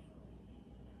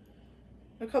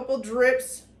a couple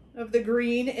drips of the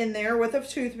green in there with a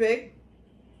toothpick.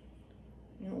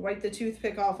 Wipe the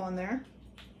toothpick off on there.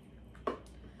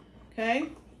 Okay.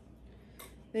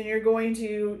 Then you're going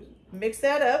to mix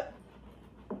that up.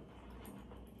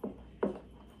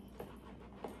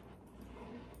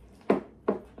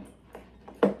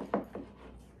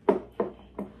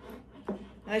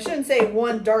 And I shouldn't say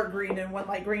one dark green and one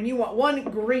light green. You want one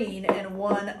green and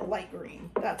one light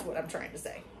green. That's what I'm trying to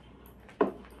say.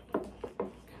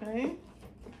 Okay.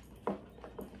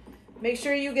 Make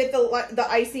sure you get the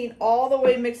icing all the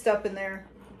way mixed up in there.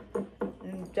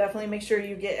 And definitely make sure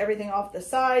you get everything off the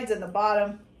sides and the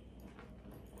bottom.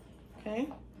 Okay.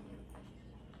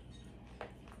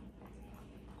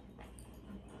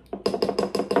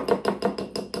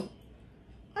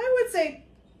 I would say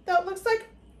that looks like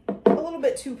a little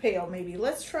bit too pale maybe.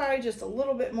 Let's try just a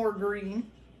little bit more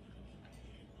green.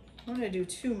 I'm going to do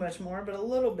too much more, but a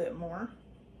little bit more.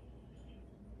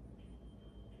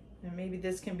 And maybe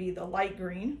this can be the light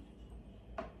green.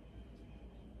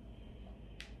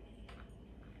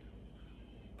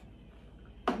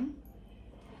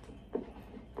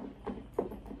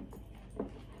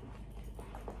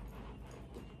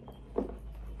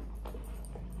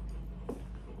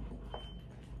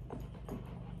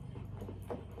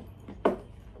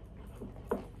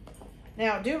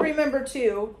 Now, do remember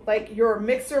too, like your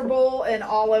mixer bowl and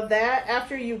all of that,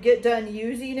 after you get done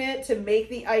using it to make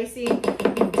the icing,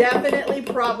 you definitely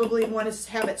probably want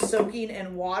to have it soaking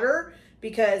in water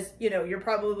because, you know, you're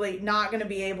probably not going to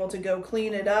be able to go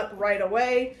clean it up right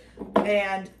away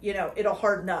and, you know, it'll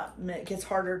harden up and it gets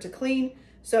harder to clean.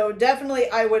 So definitely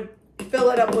I would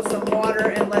fill it up with some water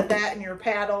and let that in your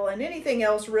paddle and anything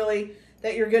else really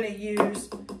that you're going to use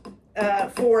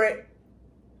for it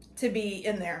to be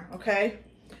in there, okay?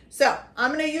 So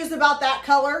I'm going to use about that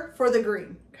color for the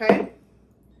green, okay?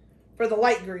 For the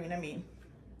light green, I mean.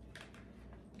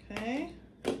 Okay.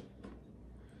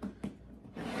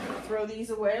 Throw these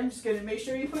away. I'm just going to make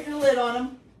sure you put your lid on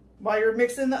them while you're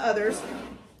mixing the others.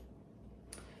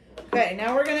 Okay,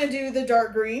 now we're going to do the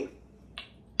dark green,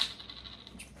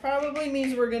 which probably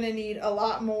means we're going to need a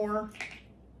lot more.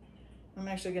 I'm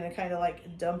actually going to kind of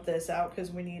like dump this out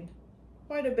because we need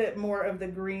quite a bit more of the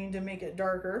green to make it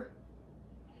darker.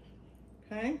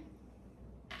 Okay.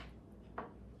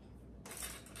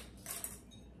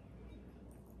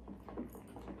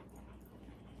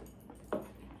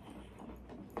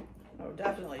 Oh,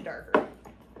 definitely darker.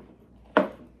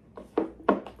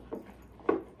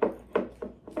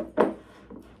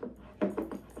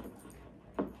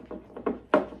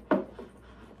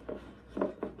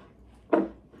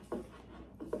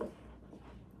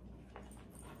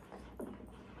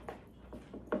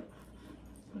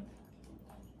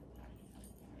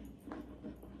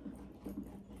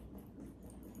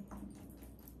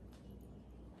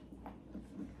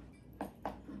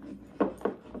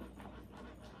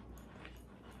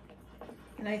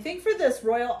 And I think for this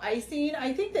royal icing,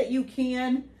 I think that you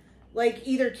can like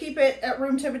either keep it at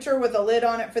room temperature with a lid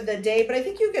on it for the day, but I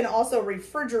think you can also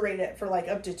refrigerate it for like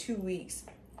up to 2 weeks.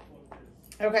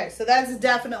 Okay, so that's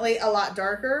definitely a lot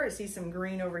darker. I see some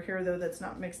green over here though that's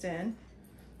not mixed in.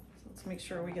 So let's make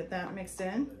sure we get that mixed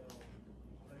in.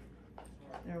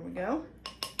 There we go.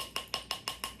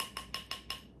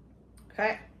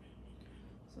 Okay,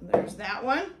 so there's that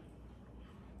one.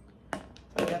 So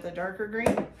I got the darker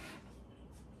green.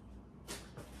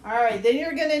 All right, then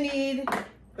you're gonna need,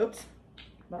 oops,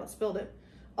 about spilled it,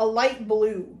 a light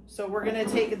blue. So we're gonna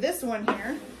take this one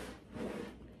here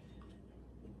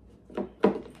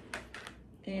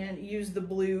and use the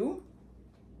blue.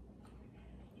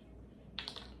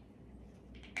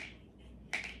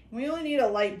 We only need a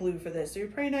light blue for this, so you're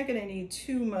probably not gonna need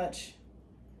too much.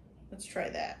 Let's try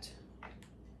that.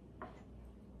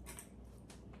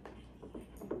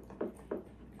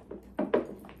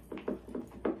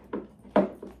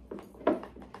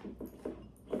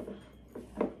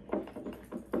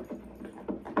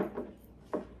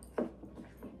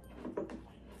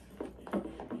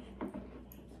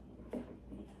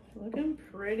 Looking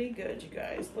pretty good, you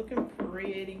guys. Looking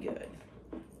pretty good.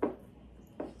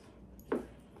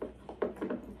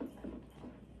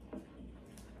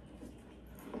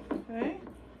 Okay.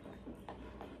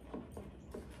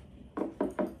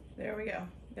 There we go.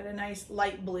 Got a nice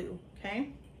light blue, okay?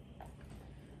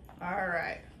 All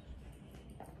right.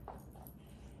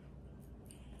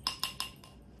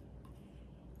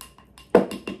 All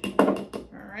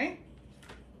right.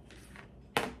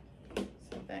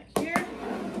 Set that here.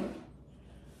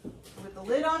 With the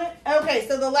lid on it. Okay,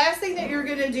 so the last thing that you're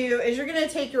gonna do is you're gonna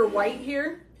take your white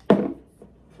here.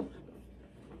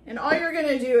 And all you're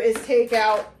gonna do is take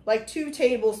out like 2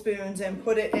 tablespoons and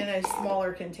put it in a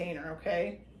smaller container,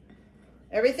 okay?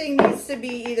 Everything needs to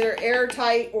be either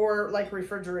airtight or like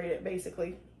refrigerated,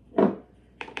 basically.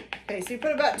 Okay, so you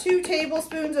put about 2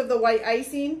 tablespoons of the white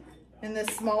icing in this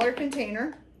smaller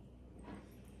container.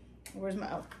 Where's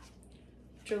my, oh,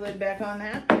 put your lid back on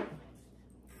that.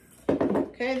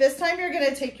 Okay, this time you're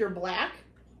gonna take your black.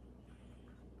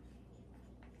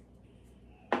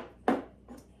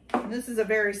 And this is a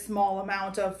very small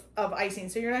amount of icing,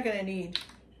 so you're not going to need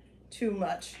too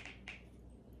much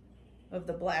of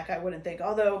the black, I wouldn't think.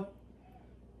 Although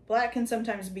black can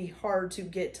sometimes be hard to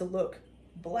get to look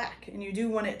black, and you do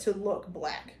want it to look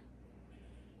black.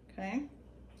 Okay.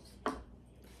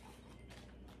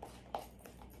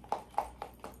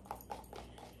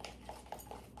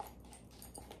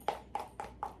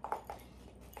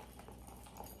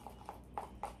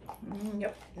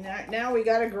 Yep. Now we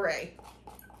got a gray,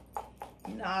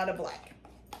 not a black.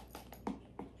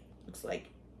 Looks like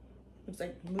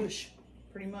mush,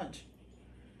 pretty much.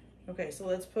 Okay, so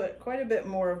let's put quite a bit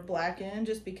more of black in,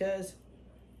 just because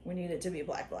we need it to be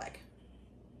black.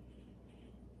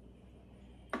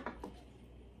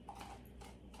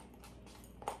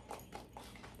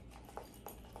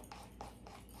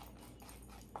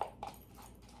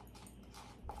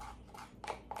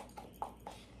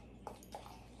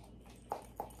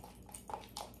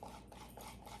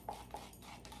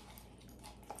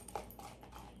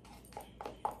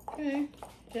 Okay,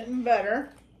 getting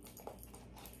better.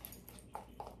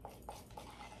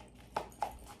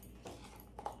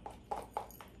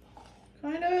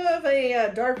 Kind of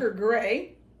a darker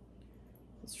gray.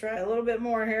 Let's try a little bit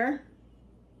more here.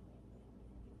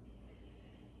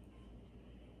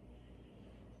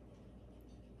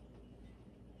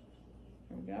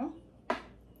 There we go.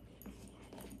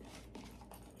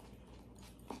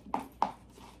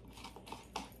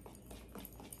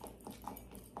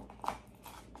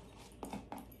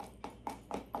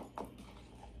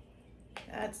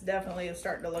 That's definitely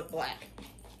starting to look black.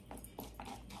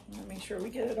 Make sure we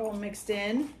get it all mixed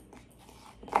in.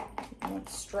 I want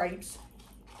stripes.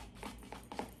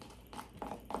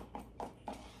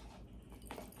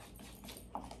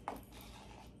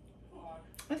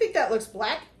 I think that looks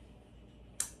black.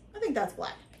 I think that's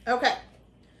black. Okay.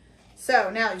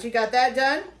 So now that you got that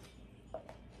done,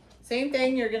 same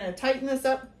thing, you're going to tighten this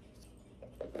up.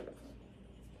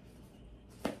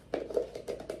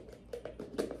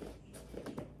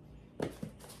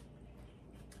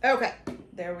 Okay,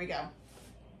 there we go.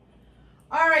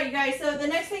 All right, you guys, so the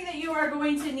next thing that you are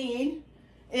going to need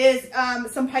is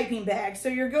some piping bags. So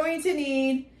you're going to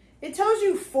need, it tells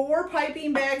you 4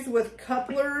 piping bags with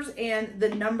couplers and the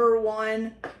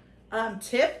 #1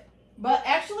 tip, but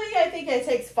actually I think it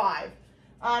takes 5.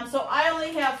 So I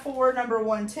only have 4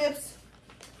 #1 tips,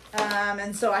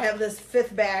 and so I have this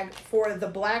 5th bag for the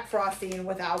black frosting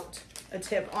without a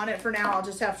tip on it for now. I'll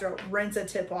just have to rinse a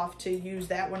tip off to use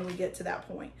that when we get to that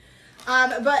point.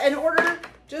 But in order,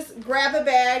 just grab a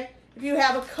bag. If you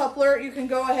have a coupler, you can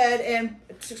go ahead and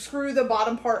screw the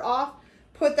bottom part off,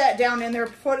 put that down in there,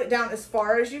 put it down as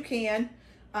far as you can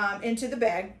into the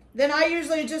bag. Then I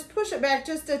usually just push it back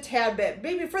just a tad bit.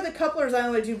 Maybe for the couplers, I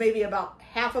only do maybe about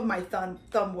half of my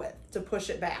thumb width to push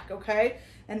it back, okay?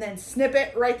 And then snip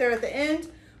it right there at the end,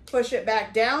 push it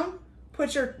back down,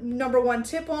 put your #1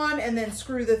 tip on, and then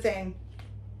screw the thing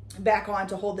back on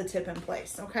to hold the tip in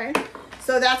place, okay?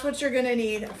 So that's what you're gonna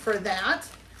need for that.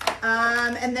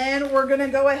 And then we're gonna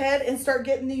go ahead and start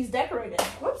getting these decorated.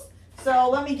 Whoops. So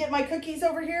let me get my cookies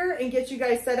over here and get you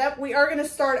guys set up. We are gonna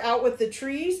start out with the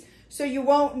trees, so you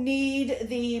won't need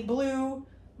the blue,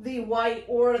 the white,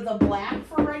 or the black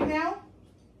for right now.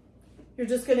 You're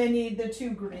just gonna need the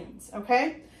 2 greens,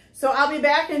 okay? So I'll be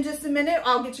back in just a minute.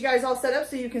 I'll get you guys all set up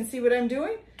so you can see what I'm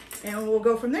doing, and we'll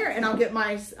go from there, and I'll get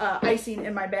my icing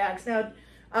in my bags. Now,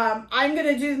 I'm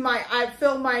gonna do I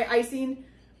fill my icing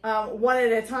one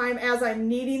at a time as I'm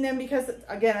kneading them, because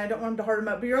again, I don't want them to harden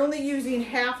up, but you're only using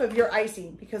half of your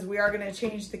icing because we are gonna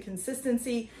change the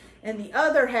consistency and the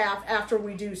other half after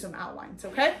we do some outlines,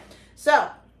 okay? So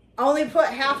only put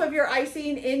half of your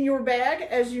icing in your bag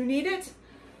as you need it.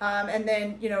 And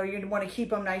then, you know, you want to keep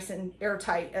them nice and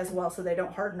airtight as well so they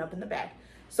don't harden up in the bag.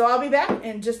 So I'll be back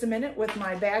in just a minute with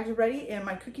my bags ready and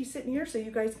my cookies sitting here so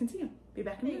you guys can see them. Be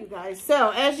back in a minute, you guys.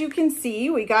 So as you can see,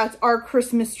 we got our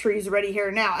Christmas trees ready here.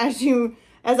 Now,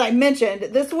 as I mentioned,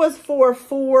 this was for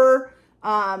 4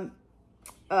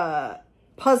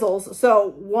 puzzles. So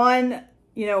 1,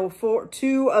 you know, for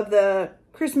 2 of the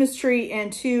Christmas tree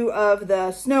and 2 of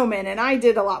the snowmen. And I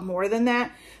did a lot more than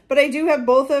that. But I do have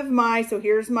both of so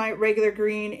here's my regular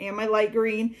green and my light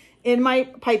green in my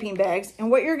piping bags.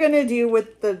 And what you're going to do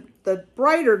with the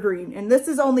brighter green, and this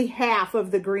is only half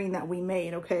of the green that we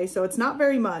made, okay? So it's not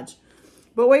very much.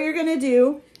 But what you're going to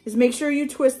do is make sure you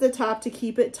twist the top to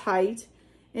keep it tight.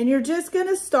 And you're just going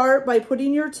to start by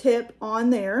putting your tip on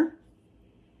there.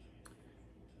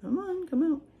 Come on, come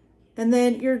out. And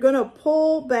then you're going to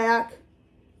pull back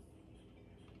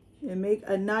and make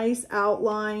a nice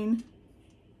outline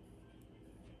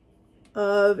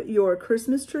of your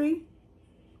Christmas tree.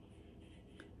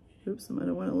 Oops, I might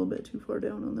have went a little bit too far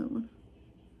down on that one.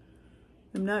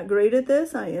 I'm not great at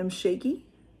this. I am shaky.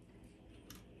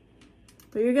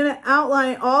 But you're going to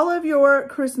outline all of your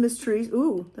Christmas trees.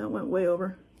 Ooh, that went way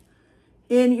over.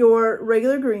 In your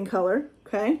regular green color,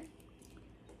 okay?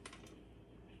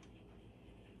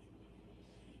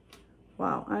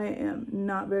 Wow, I am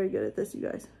not very good at this, you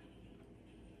guys.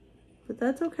 But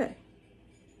that's okay.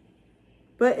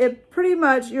 But it pretty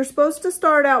much, you're supposed to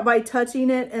start out by touching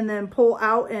it and then pull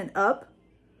out and up.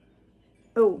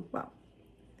 Oh, wow.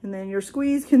 And then your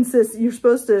squeeze consists, you're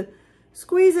supposed to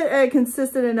squeeze it at a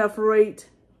consistent enough rate,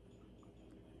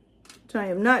 which I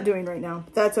am not doing right now,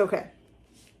 but that's okay.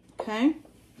 Okay.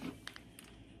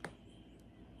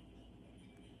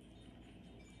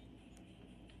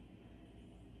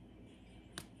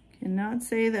 Cannot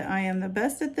say that I am the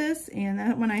best at this, and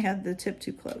that one I had the tip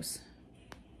too close.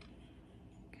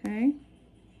 Okay.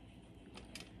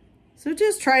 So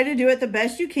just try to do it the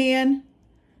best you can.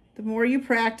 The more you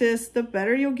practice, the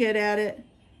better you'll get at it.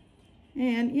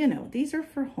 And, you know, these are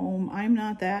for home. I'm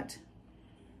not that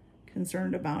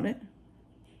concerned about it.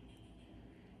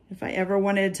 If I ever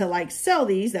wanted to, like, sell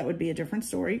these, that would be a different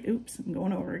story. Oops, I'm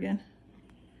going over again.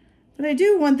 But I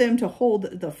do want them to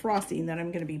hold the frosting that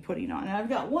I'm going to be putting on. And I've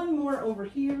got one more over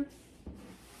here.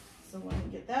 So let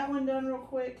me get that one done real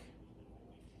quick.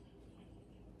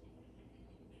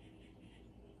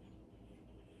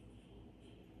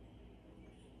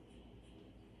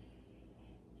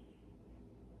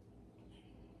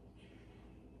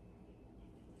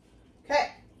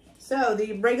 Okay, so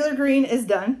the regular green is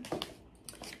done.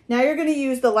 Now you're going to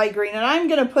use the light green, and I'm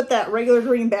going to put that regular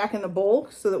green back in the bowl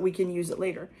so that we can use it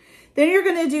later. Then you're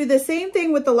going to do the same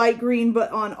thing with the light green,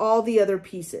 but on all the other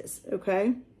pieces,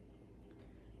 okay?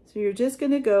 So you're just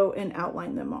going to go and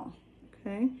outline them all,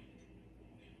 okay?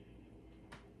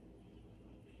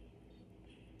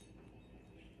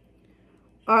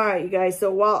 All right, you guys, so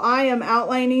while I am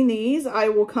outlining these, I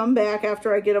will come back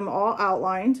after I get them all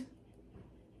outlined.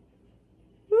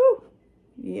 Woo!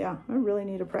 Yeah, I really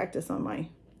need to practice on my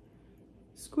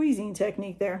squeezing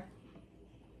technique there.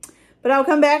 But I'll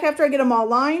come back after I get them all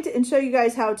lined and show you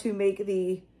guys how to make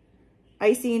the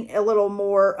icing a little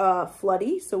more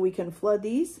floody, so we can flood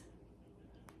these.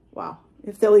 Wow,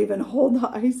 if they'll even hold the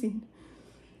icing.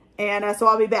 And so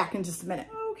I'll be back in just a minute.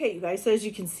 Okay, you guys, so as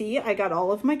you can see, I got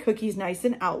all of my cookies nice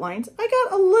and outlined. I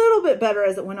got a little bit better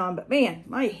as it went on, but man,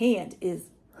 my hand is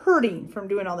hurting from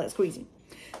doing all that squeezing.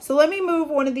 So let me move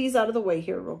one of these out of the way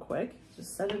here real quick.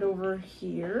 Just set it over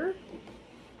here.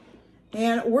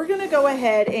 And we're going to go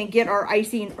ahead and get our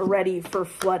icing ready for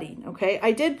flooding, okay?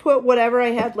 I did put whatever I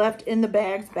had left in the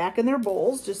bags back in their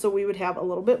bowls, just so we would have a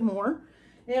little bit more.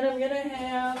 And I'm going to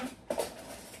have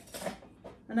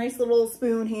a nice little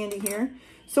spoon handy here.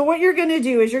 So what you're going to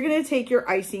do is you're going to take your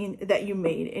icing that you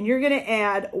made, and you're going to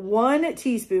add 1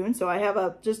 teaspoon. So I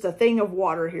have just a thing of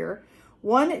water here.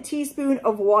 1 teaspoon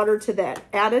of water to that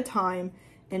at a time,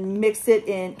 and mix it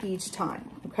in each time,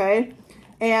 okay?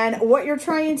 And what you're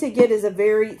trying to get is a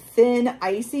very thin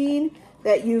icing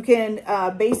that you can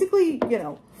basically, you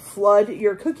know, flood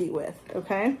your cookie with,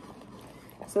 okay?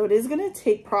 So it is going to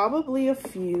take probably a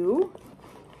few,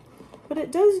 but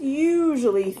it does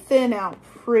usually thin out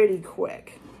pretty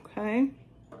quick, okay?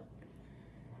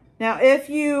 Now, if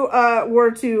you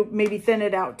were to maybe thin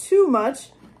it out too much,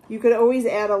 you could always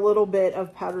add a little bit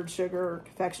of powdered sugar,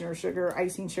 confectioner sugar,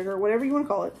 icing sugar, whatever you want to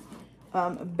call it,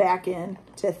 back in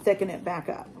to thicken it back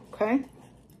up, okay?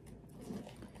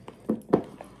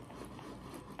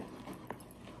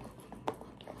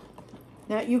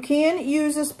 Now you can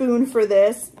use a spoon for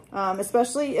this,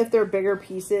 especially if they're bigger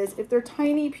pieces. If they're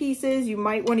tiny pieces, you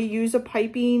might want to use a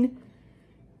piping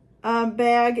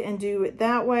bag and do it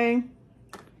that way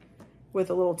with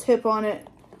a little tip on it.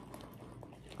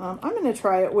 I'm going to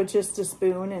try it with just a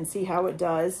spoon and see how it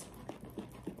does.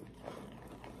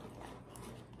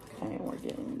 Okay,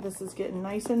 this is getting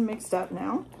nice and mixed up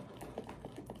now.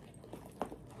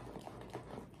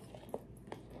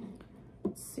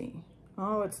 Let's see.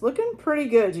 Oh, it's looking pretty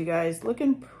good, you guys.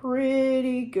 Looking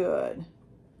pretty good.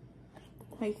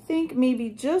 I think maybe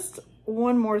just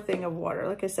one more thing of water.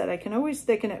 Like I said, I can always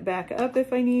thicken it back up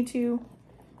if I need to.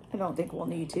 I don't think we'll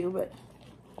need to, but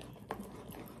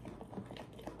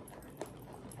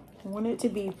I want it to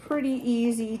be pretty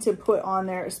easy to put on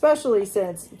there, especially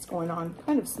since it's going on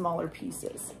kind of smaller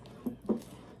pieces.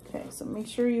 Okay, so make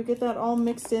sure you get that all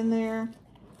mixed in there.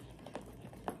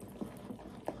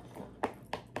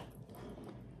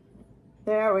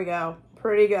 There we go.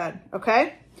 Pretty good.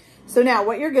 Okay, so now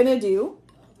what you're going to do,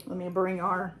 let me bring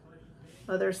our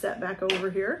other set back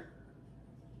over here.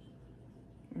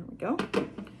 There we go.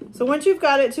 So once you've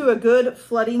got it to a good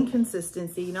flooding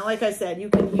consistency, you know, like I said, you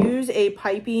can use a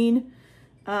piping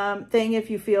thing if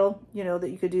you feel, you know, that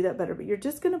you could do that better. But you're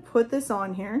just going to put this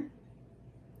on here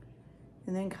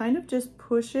and then kind of just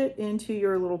push it into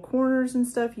your little corners and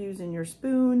stuff using your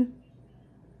spoon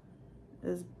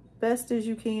as best as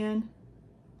you can.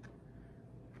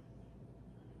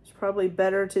 It's probably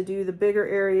better to do the bigger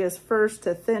areas first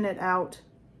to thin it out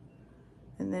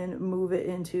and then move it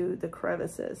into the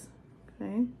crevices.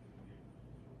 Okay.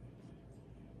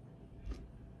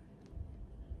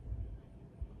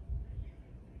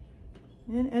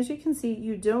 And as you can see,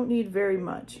 you don't need very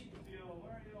much.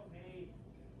 Okay.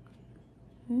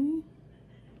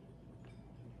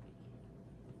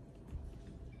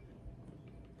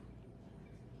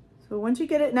 So once you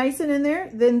get it nice and in there,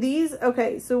 then these,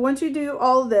 okay, so once you do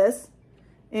all this,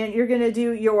 and you're gonna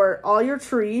do all your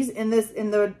trees in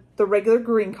the regular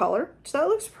green color, so that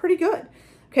looks pretty good.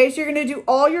 Okay, so you're gonna do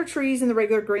all your trees in the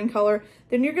regular green color,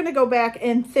 then you're gonna go back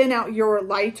and thin out your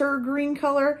lighter green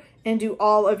color and do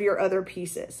all of your other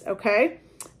pieces, okay?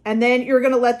 And then you're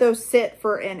gonna let those sit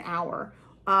for an hour.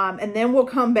 And then we'll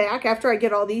come back after I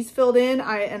get all these filled in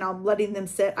and I'm letting them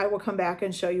sit. I will come back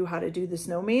and show you how to do the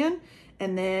snowman.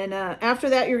 And then after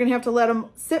that, you're gonna have to let them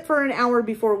sit for an hour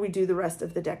before we do the rest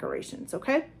of the decorations,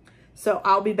 okay? So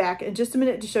I'll be back in just a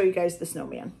minute to show you guys the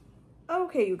snowman.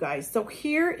 Okay, you guys, so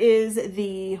here is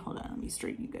the, hold on, let me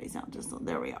straighten you guys out just,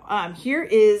 there we go. Here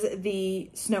is the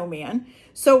snowman.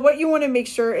 So what you wanna make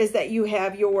sure is that you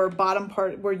have your bottom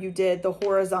part where you did the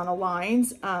horizontal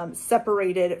lines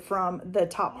separated from the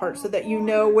top part so that you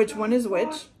know which one is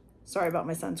which. Sorry about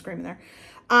my son screaming there.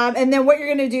 And then what you're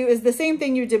gonna do is the same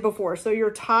thing you did before. So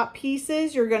your top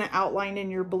pieces, you're gonna outline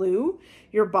in your blue.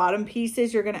 Your bottom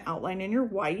pieces, you're gonna outline in your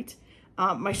white.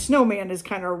 My snowman is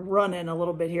kind of running a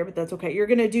little bit here, but that's okay. You're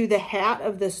gonna do the hat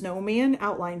of the snowman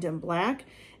outlined in black,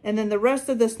 and then the rest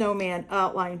of the snowman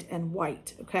outlined in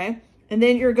white, okay? And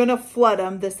then you're gonna flood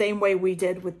them the same way we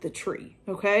did with the tree,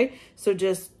 okay? So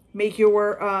just make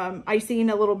your icing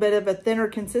a little bit of a thinner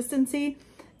consistency,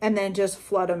 and then just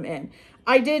flood them in.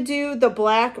 I did do the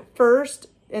black first,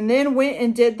 and then went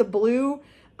and did the blue,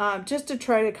 just to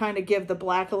try to kind of give the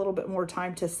black a little bit more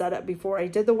time to set up before I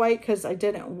did the white, because I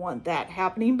didn't want that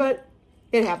happening, but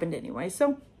it happened anyway,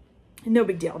 so no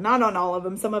big deal. Not on all of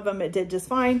them. Some of them it did just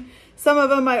fine. Some of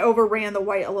them I overran the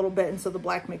white a little bit, and so the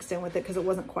black mixed in with it because it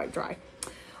wasn't quite dry.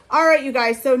 All right, you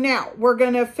guys, so now we're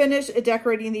going to finish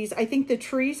decorating these. I think the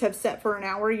trees have set for an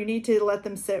hour. You need to let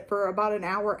them sit for about an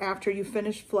hour after you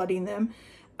finish flooding them.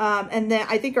 And then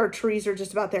I think our trees are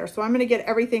just about there. So I'm going to get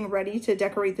everything ready to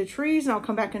decorate the trees, and I'll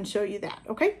come back and show you that.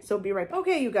 Okay, so be right back.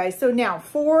 Okay, you guys, so now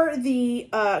for the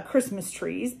Christmas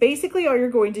trees, basically all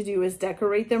you're going to do is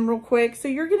decorate them real quick. So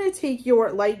you're going to take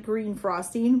your light green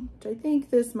frosting, which I think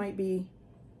this might be,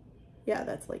 yeah,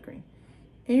 that's light green.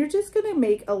 And you're just going to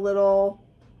make a little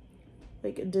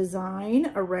like a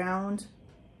design around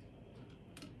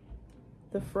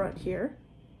the front here.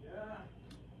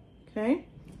 Okay.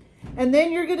 And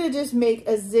then you're gonna just make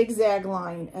a zigzag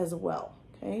line as well.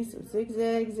 Okay, so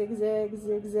zigzag, zigzag,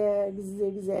 zigzag,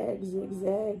 zigzag,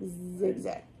 zigzag,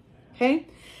 zigzag. Okay,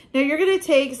 now you're gonna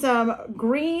take some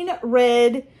green,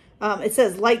 red, it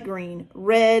says light green,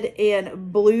 red,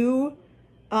 and blue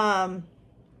jelly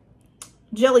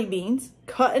beans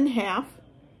cut in half.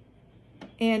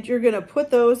 And you're gonna put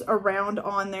those around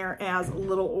on there as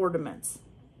little ornaments.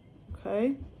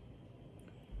 Okay.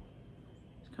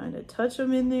 Kind of touch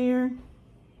them in there.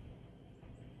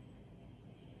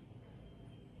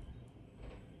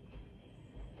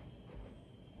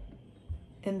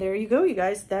 And there you go, you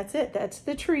guys. That's it. That's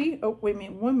the tree. Oh, wait a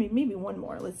minute. Maybe one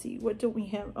more. Let's see. What do we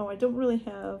have? Oh, I don't really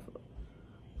have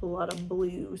a lot of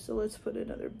blue. So let's put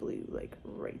another blue like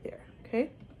right there. Okay.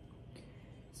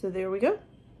 So there we go.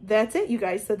 That's it, you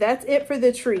guys. So that's it for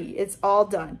the tree. It's all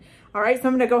done. All right. So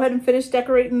I'm going to go ahead and finish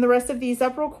decorating the rest of these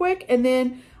up real quick. And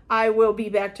then I will be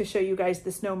back to show you guys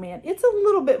the snowman. It's a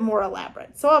little bit more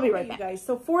elaborate, so I'll be right back. You guys,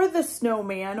 so for the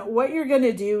snowman, what you're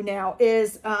gonna do now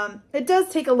is, it does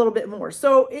take a little bit more.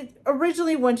 So it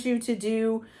originally wants you to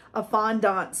do a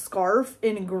fondant scarf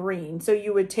in green. So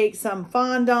you would take some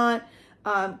fondant,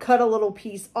 cut a little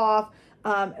piece off,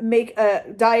 make a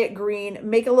dye it green,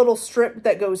 make a little strip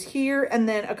that goes here, and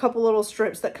then a couple little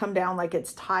strips that come down like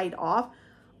it's tied off.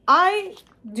 I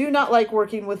do not like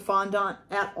working with fondant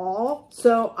at all,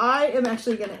 so I am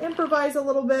actually going to improvise a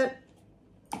little bit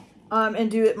and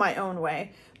do it my own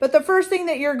way. But the first thing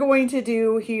that you're going to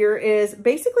do here is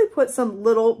basically put some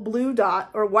little blue dot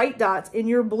or white dots in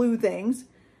your blue things,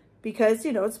 because,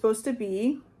 you know, it's supposed to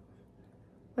be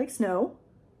like snow.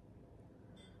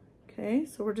 Okay,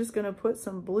 so we're just gonna put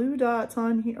some blue dots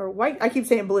on here, or white, I keep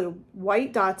saying blue,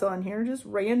 white dots on here, just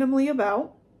randomly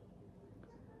about.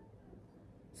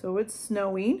 So it's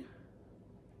snowing.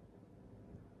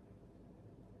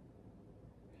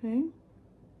 Okay.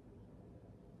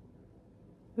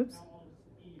 Oops.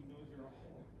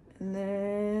 And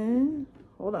then,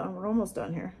 hold on, we're almost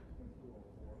done here.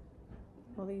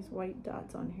 All these white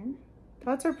dots on here.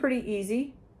 Dots are pretty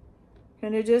easy.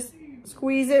 Kind of just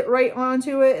squeeze it right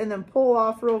onto it and then pull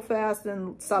off real fast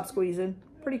and stop squeezing.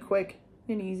 Pretty quick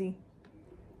and easy.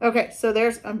 Okay, so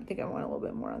there's, I think I want a little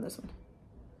bit more on this one.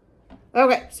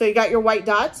 Okay, so you got your white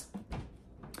dots.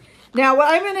 Now what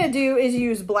I'm gonna do is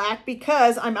use black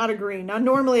because I'm out of green. Now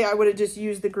normally I would have just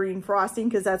used the green frosting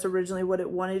because that's originally what it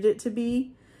wanted it to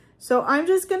be. So I'm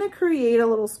just gonna create a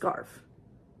little scarf.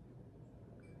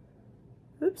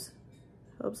 Oops,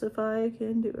 helps if I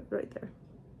can do it right there.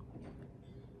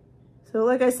 So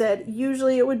like I said,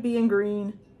 usually it would be in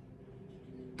green,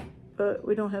 but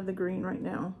we don't have the green right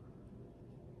now.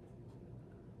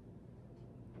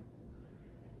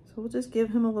 So we'll just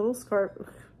give him a little scarf.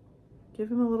 Give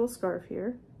him a little scarf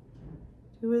here.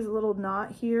 Do his little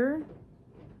knot here.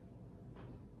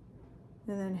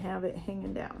 And then have it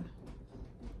hanging down.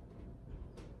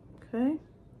 Okay.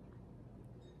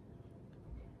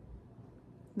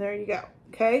 There you go.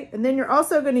 Okay. And then you're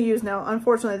also going to use, now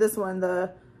unfortunately this one,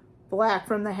 the black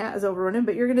from the hat is overrunning,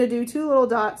 but you're going to do 2 little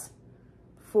dots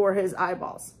for his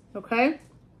eyeballs. Okay.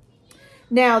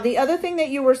 Now the other thing that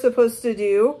you were supposed to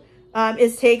do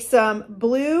is take some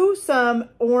blue, some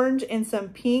orange, and some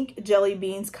pink jelly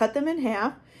beans, cut them in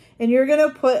half, and you're going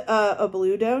to put a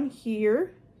blue down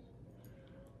here,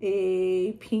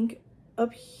 a pink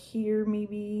up here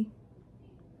maybe,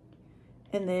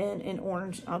 and then an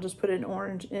orange. I'll just put an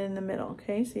orange in the middle.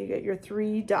 Okay, so you get your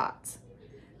 3 dots.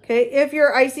 Okay, if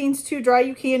your icing's too dry,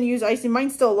 you can use icing.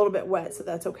 Mine's still a little bit wet, so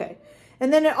that's okay.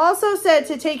 And then it also said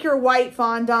to take your white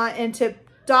fondant and to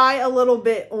dye a little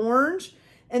bit orange,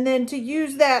 and then to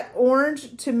use that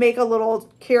orange to make a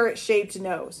little carrot-shaped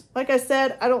nose. Like I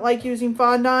said, I don't like using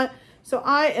fondant, so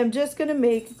I am just gonna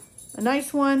make a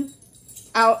nice one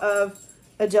out of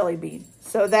a jelly bean.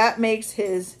 So that makes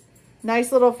his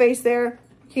nice little face there.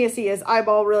 You can't see his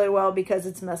eyeball really well because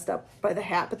it's messed up by the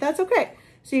hat, but that's okay.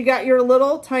 So you got your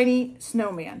little tiny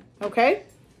snowman, okay?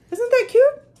 Isn't that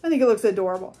cute? I think it looks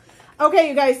adorable. Okay,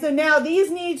 you guys, so now these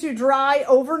need to dry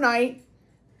overnight.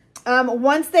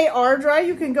 Once they are dry,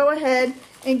 you can go ahead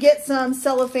and get some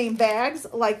cellophane bags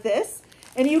like this,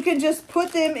 and you can just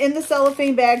put them in the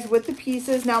cellophane bags with the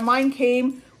pieces. Now mine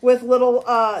came with little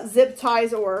zip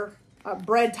ties or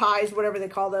bread ties, whatever they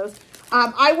call those.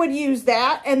 I would use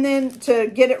that and then to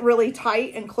get it really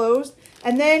tight and closed,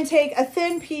 and then take a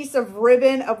thin piece of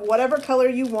ribbon of whatever color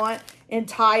you want and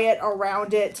tie it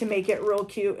around it to make it real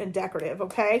cute and decorative,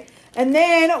 okay? And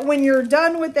then when you're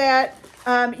done with that,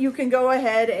 you can go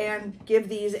ahead and give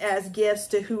these as gifts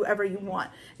to whoever you want.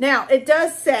 Now, it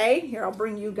does say, here, I'll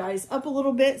bring you guys up a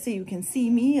little bit so you can see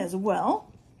me as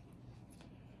well.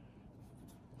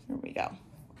 Here we go.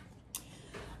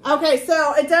 Okay,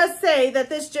 so it does say that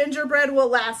this gingerbread will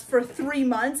last for 3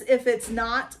 months if it's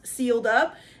not sealed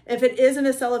up. If it is in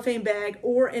a cellophane bag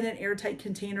or in an airtight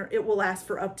container, it will last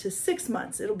for up to 6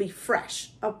 months. It'll be fresh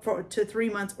up to 3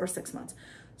 months or 6 months.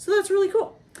 So that's really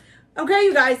cool. Okay,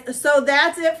 you guys, so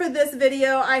that's it for this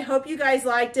video. I hope you guys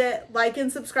liked it. Like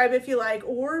and subscribe if you like,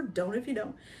 or don't if you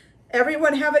don't.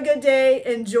 Everyone have a good day.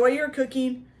 Enjoy your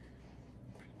cooking.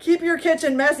 Keep your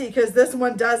kitchen messy because this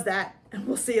one does that. And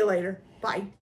we'll see you later. Bye.